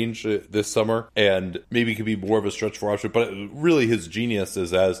his range this summer, and maybe could be more of a stretch 4 option, but really his genius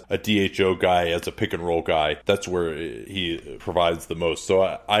is as a DHO guy, as a pick and roll guy. That's where he provides the most. So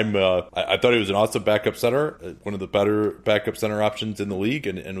I thought he was an awesome backup center, one of the better backup center options in the league,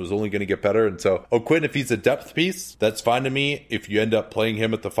 and was only going to get better. And so O'Quinn, if he's a depth piece, that's fine to me. If you end up playing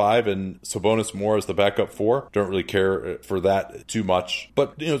him at the 5 and Sabonis more as the backup 4, don't really care for that too much.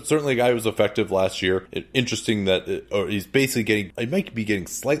 But certainly a guy who was effective last year. Interesting that he's basically he might be getting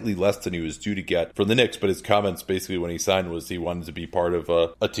slightly less than he was due to get from the Knicks, but his comments basically when he signed was he wanted to be part of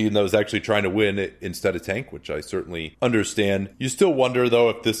a team that was actually trying to win instead of tank, which I certainly understand. You still wonder, though,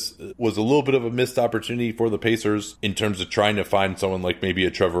 if this was a little bit of a missed opportunity for the Pacers in terms of trying to find someone like maybe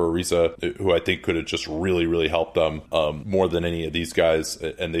a Trevor Ariza, who I think could have just really, really helped them more than any of these guys.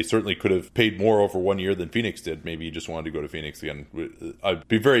 And they certainly could have paid more over 1 year than Phoenix did. Maybe he just wanted to go to Phoenix again. I'd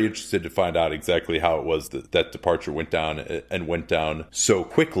be very interested to find out exactly how it was that departure went down so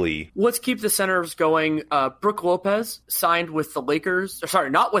quickly. Let's keep the centers going. Brook Lopez signed with the Lakers. Sorry,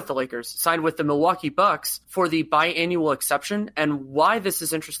 not with the Lakers. Signed with the Milwaukee Bucks for the biannual exception. And why this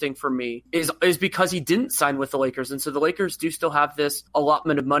is interesting for me is because he didn't sign with the Lakers. And so the Lakers do still have this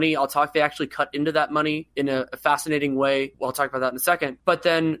allotment of money. They actually cut into that money in a fascinating way. Well, I'll talk about that in a second. But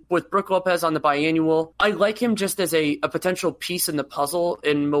then with Brook Lopez on the biannual, I like him just as a potential piece in the puzzle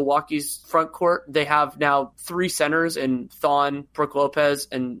in Milwaukee's front court. They have now 3 centers in Thon, Brook Lopez,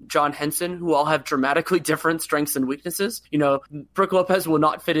 and John Henson, who all have dramatically different strengths and weaknesses. Brook Lopez will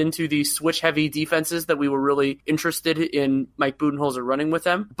not fit into the switch-heavy defenses that we were really interested in Mike Budenholzer running running with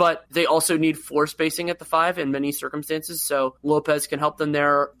them, but they also need floor spacing at the 5 in many circumstances. So Lopez can help them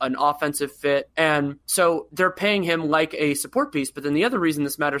there, an offensive fit. And so they're paying him like a support piece. But then the other reason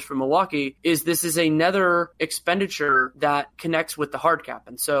this matters for Milwaukee is this is another expenditure that connects with the hard cap.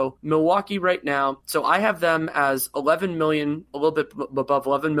 And so Milwaukee right now, so I have them as 11 million, a little bit above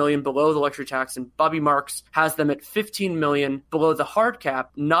 11 million below the luxury tax, and Bobby Marks has them at 15 million below the hard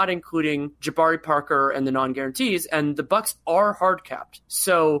cap, not including Jabari Parker and the non-guarantees. And the Bucks are hard capped.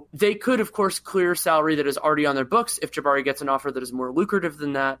 So they could, of course, clear salary that is already on their books if Jabari gets an offer that is more lucrative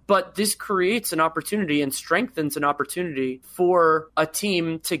than that. But this creates an opportunity and strengthens an opportunity for a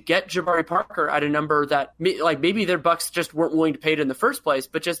team to get Jabari Parker at a number that maybe their Bucks just weren't willing to pay it in the first place,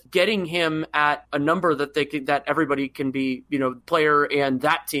 but just getting him at a number that that everybody can be, player and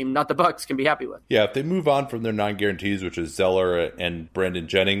that team, not the Bucks, can be happy with. Yeah, if they move on from their non-guarantees, which is Zeller and Brandon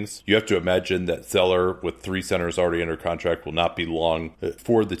Jennings, you have to imagine that Zeller, with 3 centers already under contract, will not be long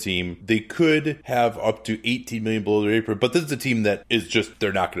for the team. They could have up to 18 million below their apron, but this is a team that is just,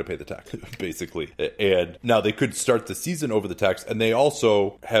 they're not going to pay the tax, basically. And now they could start the season over the tax, and they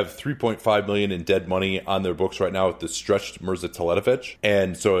also have 3.5 million in dead money on their books right now with the stretched Mirza Teletovic.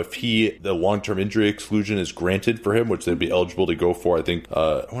 And so if the long-term injury exclusion is granted for him, which they'd be eligible to go for, I think,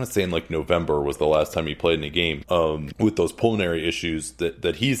 I want to say in November was the last time he played in a game, with those pulmonary issues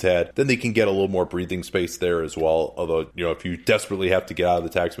that he's had, then they can get a little more breathing space there as well. Although, if you desperately have to get out of the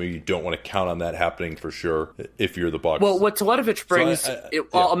tax, maybe you don't want to count on that happening for sure if you're the Bucks. Well, what Teletovic brings,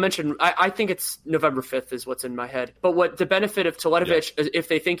 I'll mention, I think it's November 5th is what's in my head. But what the benefit of Teletovic, if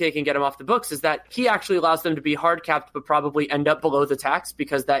they think they can get him off the books, is that he actually allows them to be hard capped, but probably end up below the tax,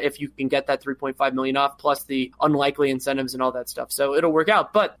 because that if you can get that 3.5 million off plus the unlikely incentives and all that stuff. So it'll work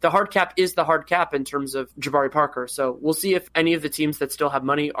out. But the hard cap is the hard cap in terms of Jabari Parker. So we'll see if any of the teams that still have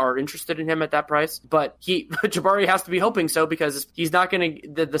money are interested in him at that price. But Jabari has to be hoping so, because he's not going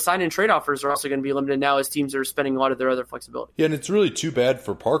to, the sign and trade offers are also going to be limited now as teams are spending a lot of their other flexibility. Yeah, and it's really too bad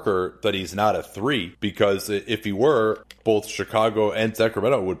for Parker that he's not a 3, because if he were, both Chicago and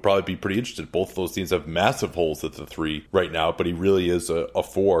Sacramento would probably be pretty interested. Both of those teams have massive holes at the 3 right now, but he really is a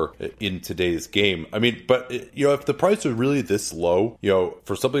 4 in today's game. I mean, but if the price was really this low,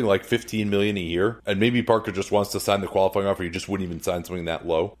 for something like 15 million a year, and maybe Parker just wants to sign the qualifying offer, you just wouldn't even sign something that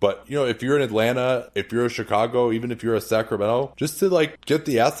low. But if you're in Atlanta, if you're a Chicago, even if you're a Sacramento, just to get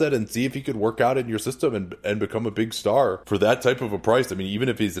the asset and see if he could work out in your system and become a big star for that type of a price. I mean, even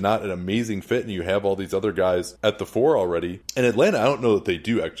if he's not an amazing fit and you have all these other guys at the 4 already. And Atlanta, I don't know that they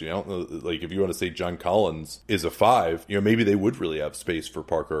do, actually. I don't know, if you want to say John Collins is a 5, maybe they would really have space for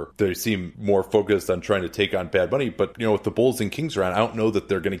Parker. They seem more focused on trying to take on bad money. But, with the Bulls and Kings around, I don't know that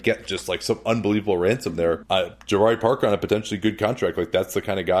they're going to get just some unbelievable ransom there. Jabari Parker on a potentially good contract, that's the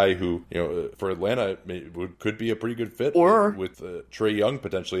kind of guy who, for Atlanta, could be a pretty good fit. Or with Trae Young,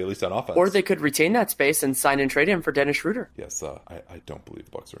 potentially, at least on offense. Or they could retain that space and sign and trade him for Dennis Schroeder. Yes, I don't believe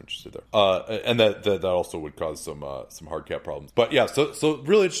the Bucks are interested there. And that also would cause some hard cap problems. But yeah, so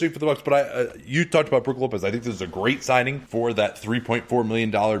really interesting for the Bucks. But you talked about Brook Lopez. I think this is a great signing for that $3.4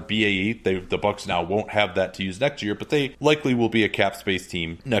 million BAE. The Bucks now won't have that to use next year, but they likely will be a cap space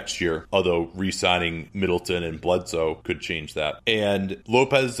team next year. Although re-signing Middleton and Bledsoe could change that. And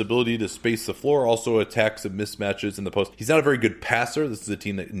Lopez's ability to space the floor also attacks some mismatches in the post. He's not a very good passer. This is a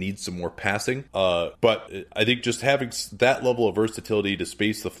team that needs some more passing. But I think just having that level of versatility to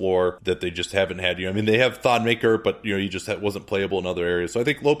space the floor that they just haven't had. They have Thon Maker, but he just wasn't playable in other areas. So I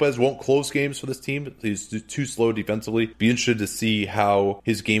think Lopez won't close games for this team. He's too slow defensively. Be interested to see how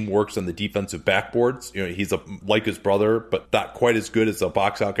his game works on the defensive backboards. He's like his brother, but not quite as good as a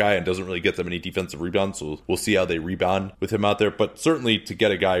box out guy and doesn't really get that many defensive rebounds. So we'll see how they rebound with him out there. But certainly to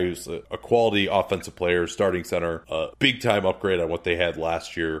get a guy who's a quality offensive player, starting center, big time upgrade on what they had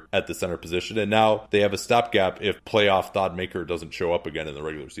last year at the center position. And now they have a stopgap if playoff Thon Maker doesn't show up again in the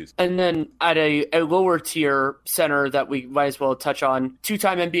regular season. And then at a lower tier center that we might as well touch on,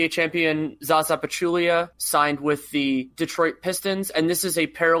 2-time NBA champion Zaza Pachulia signed with the Detroit Pistons. And this is a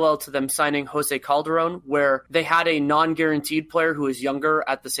parallel to them signing Jose Calderon, where they had a non-guaranteed player who is younger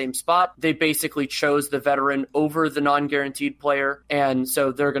at the same spot. They basically chose the veteran over the non-guaranteed player. And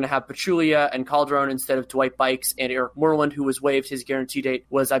so they're going to have Pachulia and Calderon instead of Dwight Bikes and Eric Moreland, who was waived. His guarantee date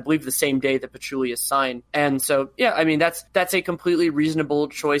was, I believe, the same day that Pachulia signed. And so, yeah, that's a completely reasonable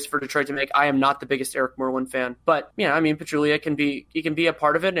choice for Detroit to make. I am not the biggest Eric Moreland fan, but Pachulia can be a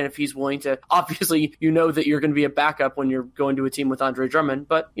part of it. And if he's willing to, obviously, that you're going to be a backup when you're going to a team with Andre Drummond,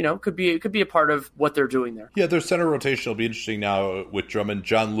 but could be a part of what they're doing there. Yeah, their center rotation will be interesting now with Drummond.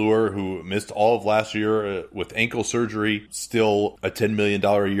 John Lure, who missed all of last year with ankle surgery, still a $10 million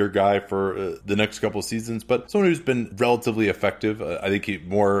a year guy for the next couple of seasons, but someone who's been relatively relatively effective. I think he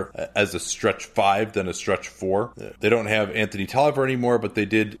more as a stretch 5 than a stretch 4. They don't have Anthony Tolliver anymore, but they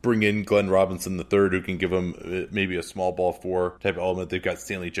did bring in Glenn Robinson III, who can give them maybe a small ball 4 type of element. They've got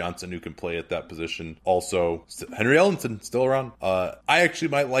Stanley Johnson, who can play at that position. Also, Henry Ellenson still around. I actually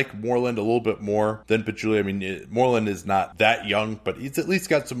might like Moreland a little bit more than Pachulia. I mean, Moreland is not that young, but he's at least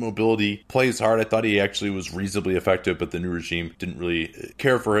got some mobility, plays hard. I thought he actually was reasonably effective, but the new regime didn't really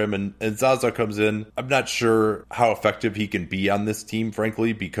care for him. And Zaza comes in. I'm not sure how effective he can be on this team,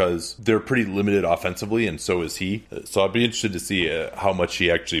 frankly, because they're pretty limited offensively, and so is he. So I'd be interested to see how much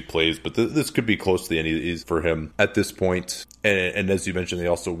he actually plays, but this could be close to the end for him at this point. And as you mentioned, they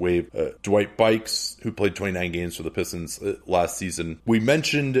also waived Dwight Bikes, who played 29 games for the Pistons last season. We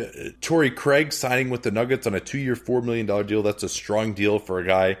mentioned Torrey Craig signing with the Nuggets on a 2-year, $4 million deal. That's a strong deal for a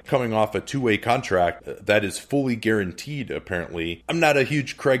guy coming off a 2-way contract that is fully guaranteed, apparently. I'm not a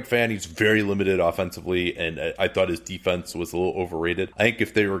huge Craig fan. He's very limited offensively, and I thought his defense was a little overrated. I think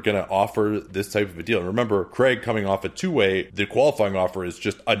if they were going to offer this type of a deal, and remember, Craig coming off a 2-way, the qualifying offer is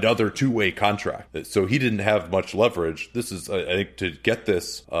just another 2-way contract. So he didn't have much leverage. This is, I think, to get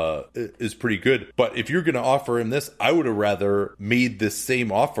this is pretty good. But if you're going to offer him this, I would have rather made this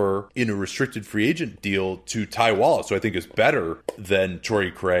same offer in a restricted free agent deal to Ty Wallace, who I think is better than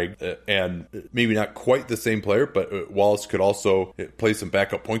Torrey Craig, and maybe not quite the same player, but Wallace could also play some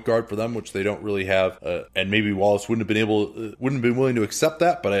backup point guard for them, which they don't really have. And maybe Wallace wouldn't have been willing to accept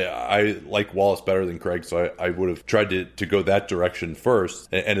that, but I like Wallace better than Craig, so I would have tried to go that direction first,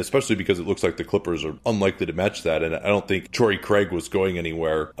 and especially because it looks like the Clippers are unlikely to match that, and I don't think Torrey Craig was going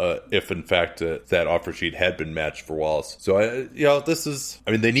anywhere if in fact that offer sheet had been matched for Wallace. So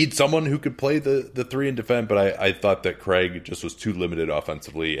they need someone who could play the 3 and defend, but I thought that Craig just was too limited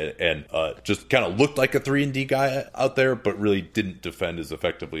offensively and just kind of looked like a 3-and-D guy out there, but really didn't defend as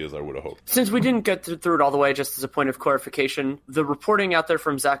effectively as I would have hoped. Since we didn't get through it all the way, just as a point of clarification, the reporting out there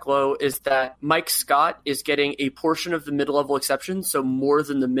from Zach Lowe is that Mike Scott is getting a portion of the mid-level exception, so more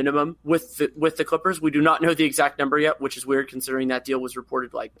than the minimum with the Clippers. We do not know the exact number yet, which is weird considering that deal was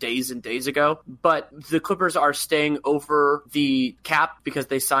reported like days and days ago. But the Clippers are staying over the cap because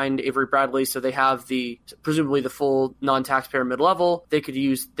they signed Avery Bradley, so they have presumably the full non-taxpayer mid-level. They could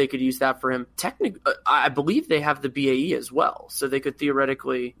use that for him. Technically, I believe they have the BAE as well, so they could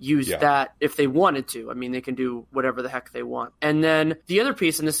theoretically use that if they wanted to. I mean, they can do whatever the heck they want. And then the other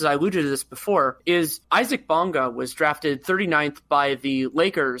piece, and I alluded to this before, is Isaac Bonga was drafted 39th by the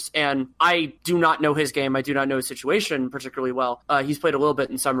Lakers, and I do not know his game. I do not know his situation particularly well. He's played a little bit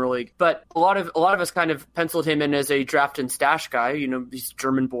in Summer League, but a lot of us kind of penciled him in as a draft and stash guy. You know, he's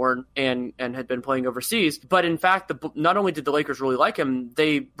German-born and had been playing overseas. But in fact, not only did the Lakers really like him,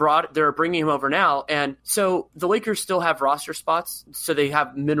 they're bringing him over now, and so the Lakers still have roster spots, so they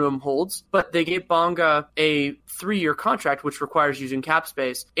have minimum holds, but they gave Bonga a 3-year contract, which requires using cap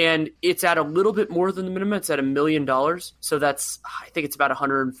space, and it's at a little bit more than the minimum. It's at $1 million, so that's, I think it's about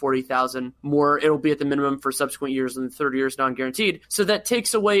 $140,000 more. It'll be at the minimum for subsequent years, and the third year is non-guaranteed. So that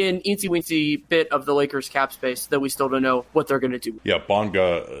takes away an eensy-weensy bit of the Lakers cap space that we still don't know what they're going to do. Yeah,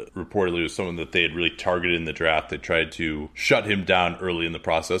 Bonga reportedly was someone that they had really targeted in the draft. They tried to shut him down early in the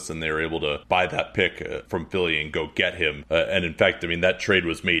process, and they were able to buy that pick from Philly and go get him. And in fact, I mean, that trade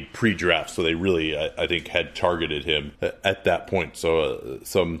was made pre-draft, so they really, I think, had targeted him at that point. So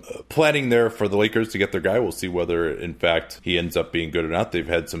some planning there for the Lakers to get their guy. We'll see whether, in fact, he ends up being good or not. They've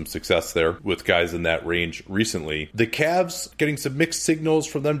had some success there with guys in that range recently. The Cavs getting some mixed signals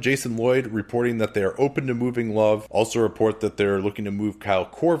from them. Jason Lloyd reporting that they are open to moving Love. Also report that they're looking to move Kyle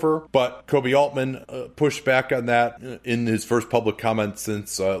Korver, but Kobe Altman pushed back on that in his first public comment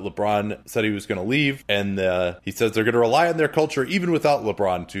since LeBron said he was going to leave, and he says they're going to rely on their culture even without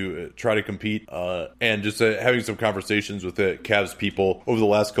LeBron to try to compete, and just having some conversations with the Cavs people over the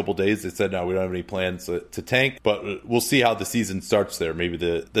last couple days. They said, no, we don't have any plans to tank, but we'll see how the season starts there. Maybe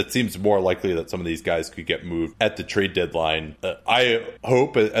that seems more likely that some of these guys could get moved at the trade deadline. I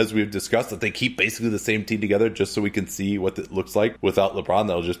hope, as we've discussed, that they keep basically the same team together just so we can see what it looks like without LeBron.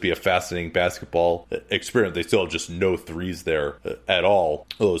 That'll just be a fascinating basketball experience. They still have just no threes there at all.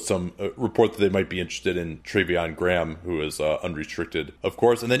 Although some report that they might be interested in Treveon Graham, who is unrestricted, of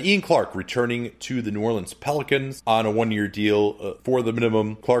course. And then Ian Clark returning to the New Orleans Pelicans on a 1-year deal for the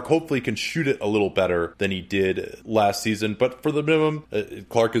minimum. Clark hopefully can shoot it a little better than he did last season, but for the minimum,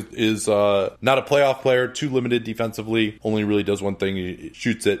 Clark is not a playoff player, too limited defensively, only really does one thing, he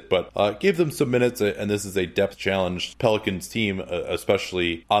shoots it, but gave them some minutes, and this is a depth challenge Pelicans team,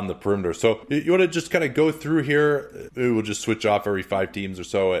 especially on the perimeter. So you want to just kind of go through here, we'll just switch off every 5 teams or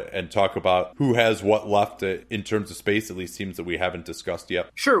so and talk about who has what left in terms of space, at least teams that we haven't discussed yet.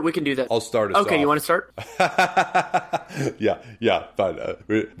 Sure, we can do that. I'll start us off. You want to start? Yeah, fine.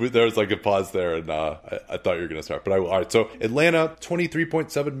 There was like a pause there, and I thought you were going to start, but all right. So Atlanta,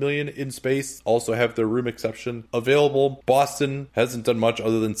 $23.7 million in space, also have their room exception available. Boston hasn't done much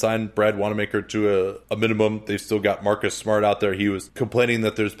other than sign Brad Wanamaker to a minimum. They've still got Marcus Smart out there. He was complaining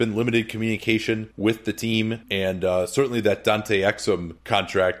that there's been limited communication with the team, and certainly that Dante Exum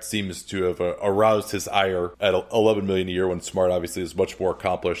contract seems to have aroused his ire at $11 million a year, when Smart obviously is much more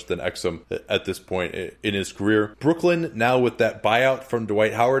accomplished than Exum at this point in his career. Brooklyn, now with that buyout from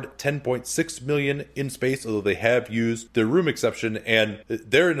Dwight Howard, $10.6 million in space, although they have used their room exception, and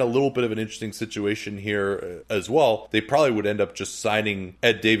they're in a little bit of an interesting situation here as well. They probably would end up just signing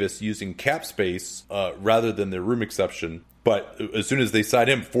Ed Davis using cap space rather than their room exception. But as soon as they sign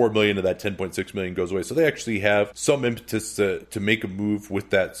him, $4 million of that $10.6 million goes away. So they actually have some impetus to make a move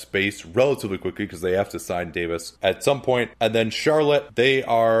with that space relatively quickly, because they have to sign Davis at some point. And then Charlotte, they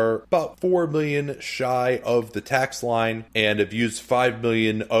are about $4 million shy of the tax line and have used $5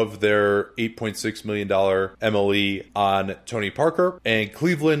 million of their $8.6 million MLE on Tony Parker. And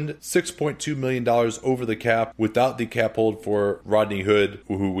Cleveland, $6.2 million over the cap without the cap hold for Rodney Hood,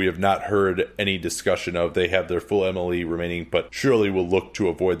 who we have not heard any discussion of. They have their full MLE remaining, but surely will look to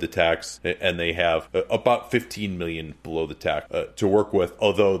avoid the tax, and they have about $15 million below the tax to work with,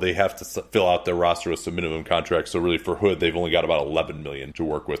 although they have to fill out their roster with some minimum contracts. So really for Hood, they've only got about $11 million to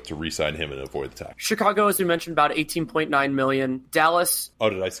work with to re-sign him and avoid the tax. Chicago, as we mentioned, about $18.9 million. Dallas. Oh,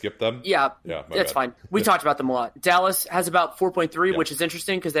 did I skip them? Yeah, that's fine. We talked about them a lot. Dallas has about 4.3, which is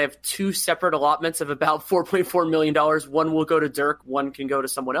interesting because they have two separate allotments of about $4.4 million. One will go to Dirk, one can go to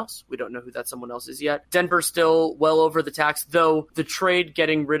someone else. We don't know who that someone else is yet. Denver still well over the tax, though the trade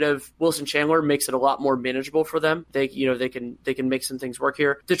getting rid of Wilson Chandler makes it a lot more manageable for them. They can make some things work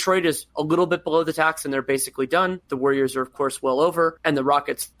here. Detroit is a little bit below the tax and they're basically done. The Warriors are of course well over, and the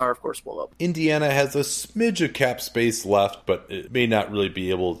Rockets are of course well over. Indiana has a smidge of cap space left, but it may not really be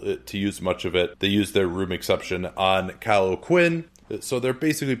able to use much of it. They use their room exception on Kyle O'Quinn, so they're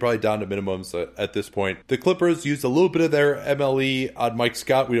basically probably down to minimums at this point. The Clippers used a little bit of their MLE on Mike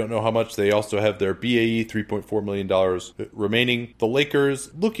Scott. We don't know how much. They also have their BAE, $3.4 million remaining. The Lakers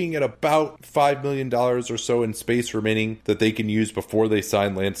looking at about $5 million or so in space remaining that they can use before they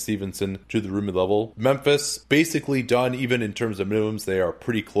sign Lance Stevenson to the room level. Memphis basically done, even in terms of minimums. They are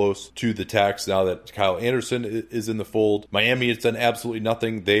pretty close to the tax now that Kyle Anderson is in the fold. Miami has done absolutely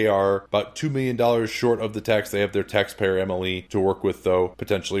nothing. They are about $2 million short of the tax. They have their taxpayer MLE to work with, though,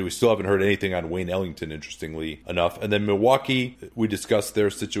 potentially. We still haven't heard anything on Wayne Ellington, interestingly enough. And then Milwaukee, we discussed their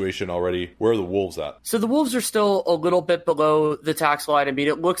situation already. Where are the Wolves at? So the Wolves are still a little bit below the tax line. I mean,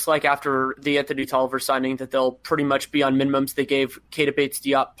 it looks like after the Anthony Tolliver signing that they'll pretty much be on minimums. They gave Keita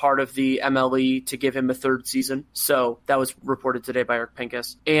Bates-Diop part of the MLE to give him a third season. So that was reported today by Eric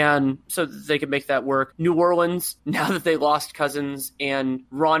Pincus. And so they could make that work. New Orleans, now that they lost Cousins and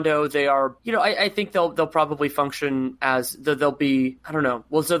Rondo, they are, I think they'll probably function as they'll be, I don't know.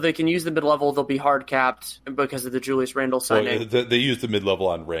 Well, so they can use the mid-level. They'll be hard capped because of the Julius Randle signing. Well, they use the mid-level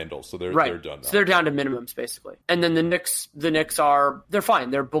on Randle, so they're done now. So they're down to minimums basically. And then the Knicks they're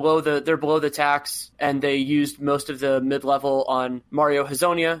fine. They're below the tax, and they used most of the mid-level on Mario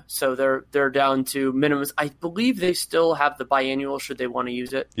Hezonja, so they're down to minimums. I believe they still have the biannual should they want to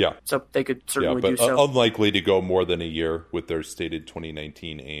use it. Yeah. So they could certainly do so. Unlikely to go more than a year with their stated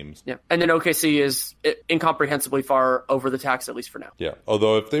 2019 aims. Yeah. And then OKC is incomprehensibly far over the tax, at least for now. Yeah,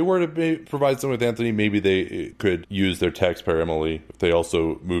 although if they were to provide some with Anthony, maybe they could use their taxpayer MLE if they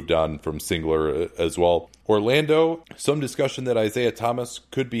also moved on from Singler as well. Orlando, some discussion that Isaiah Thomas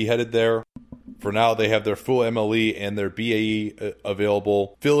could be headed there. For now, they have their full MLE and their BAE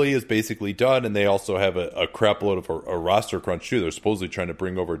available. Philly is basically done, and they also have a crap load of a roster crunch, too. They're supposedly trying to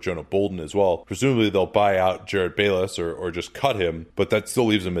bring over Jonah Bolden as well. Presumably, they'll buy out Jared Bayless or just cut him, but that still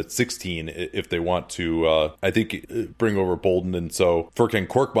leaves them at 16 if they want to, I think, bring over Bolden. And so Furkan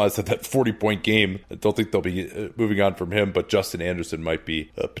Korkmaz had that 40-point game. I don't think they'll be moving on from him, but Justin Anderson might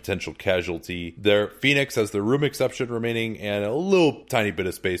be a potential casualty there. Phoenix has the room exception remaining and a little tiny bit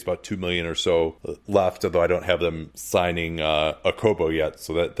of space, about $2 million or so left, although I don't have them signing Okobo yet,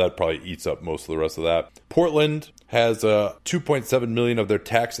 so that probably eats up most of the rest of that. Portland has $2.7 million of their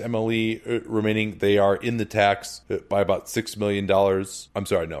tax MLE remaining. They are in the tax by about $6 million. I'm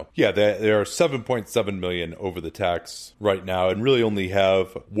sorry, no. Yeah, they are $7.7 million over the tax right now, and really only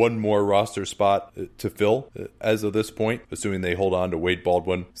have one more roster spot to fill as of this point, assuming they hold on to Wade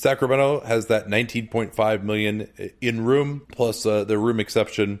Baldwin. Sacramento has that $19.5 million in room, plus their room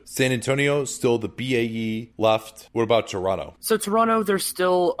exception. San Antonio still the BAE left. What about Toronto? So Toronto, they're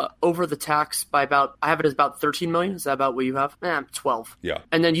still over the tax by about, I have it as about 13 million. Is that about what you have? 12. Yeah.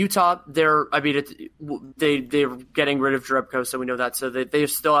 And then Utah, they're getting rid of Jerebko, so we know that. So they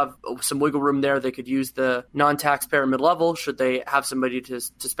still have some wiggle room there. They could use the non-taxpayer mid-level should they have somebody to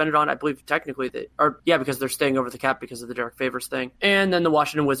spend it on. I believe technically because they're staying over the cap because of the Derek Favors thing. And then the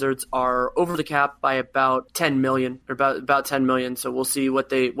Washington Wizards are over the cap by about 10 million, or about 10 million. So we'll see what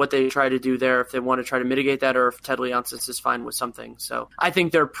they try to do there, if they want to try to mitigate that, or if Ted Leonsis is fine with something. So I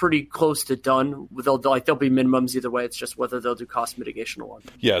think they're pretty close to done. They'll be minimums either way. It's just whether they'll do cost mitigation or not.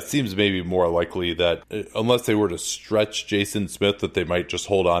 Yeah, it seems maybe more likely that unless they were to stretch Jason Smith, that they might just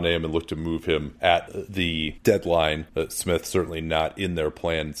hold on to him and look to move him at the deadline. Smith certainly not in their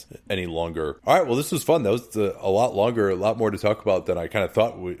plans any longer. All right, well, this was fun. That was a lot longer, a lot more to talk about than I kind of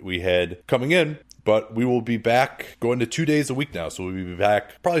thought we had coming in. But we will be back going to 2 days a week now. So we'll be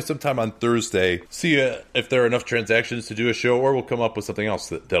back probably sometime on Thursday. See if there are enough transactions to do a show, or we'll come up with something else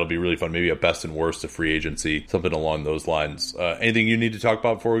that'll be really fun. Maybe a best and worst of free agency, something along those lines. Anything you need to talk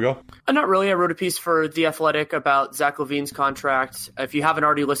about before we go? Not really. I wrote a piece for The Athletic about Zach LaVine's contract. If you haven't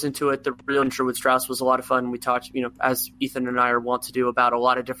already listened to it, the real intro with Strauss was a lot of fun. We talked, as Ethan and I want to do, about a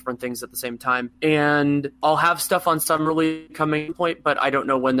lot of different things at the same time. And I'll have stuff on Summer League coming point, but I don't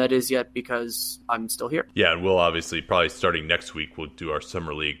know when that is yet because I'm still here. Yeah, and we'll obviously probably starting next week, we'll do our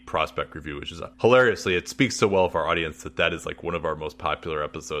Summer League prospect review, which is hilariously, it speaks so well of our audience that is like one of our most popular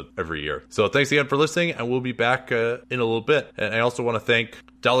episodes every year. So thanks again for listening, and we'll be back in a little bit. And I also want to thank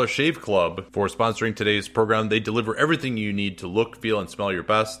Dollar Shave Club for sponsoring today's program. They deliver everything you need to look, feel, and smell your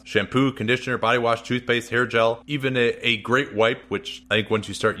best. Shampoo, conditioner, body wash, toothpaste, hair gel, even a great wipe, which I think once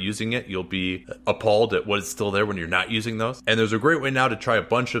you start using it, you'll be appalled at what is still there when you're not using those. And there's a great way now to try a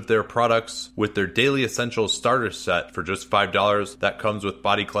bunch of their products with their Daily Essentials starter set for just $5. That comes with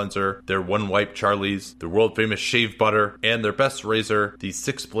body cleanser, their one wipe Charlie's, their world famous shave butter, and their best razor, the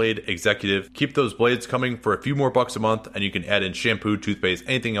 6-blade Executive. Keep those blades coming for a few more bucks a month, and you can add in shampoo, toothpaste,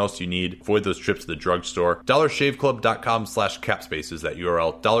 anything else you need. Avoid those trips to the drugstore. DollarShaveClub.com/capspace is that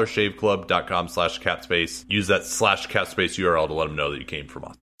URL. DollarShaveClub.com/capspace. Use that /capspace URL to let them know that you came from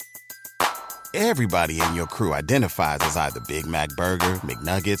us. Everybody in your crew identifies as either Big Mac Burger,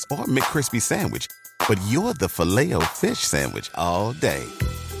 McNuggets, or McCrispy Sandwich. But you're the Filet-O-Fish Sandwich all day.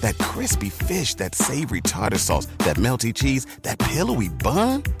 That crispy fish, that savory tartar sauce, that melty cheese, that pillowy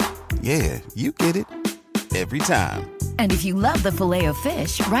bun. Yeah, you get it. Every time. And if you love the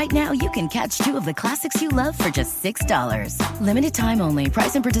Filet-O-Fish, right now you can catch 2 of the classics you love for just $6. Limited time only.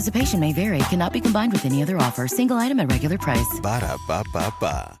 Price and participation may vary. Cannot be combined with any other offer. Single item at regular price.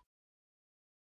 Ba-da-ba-ba-ba.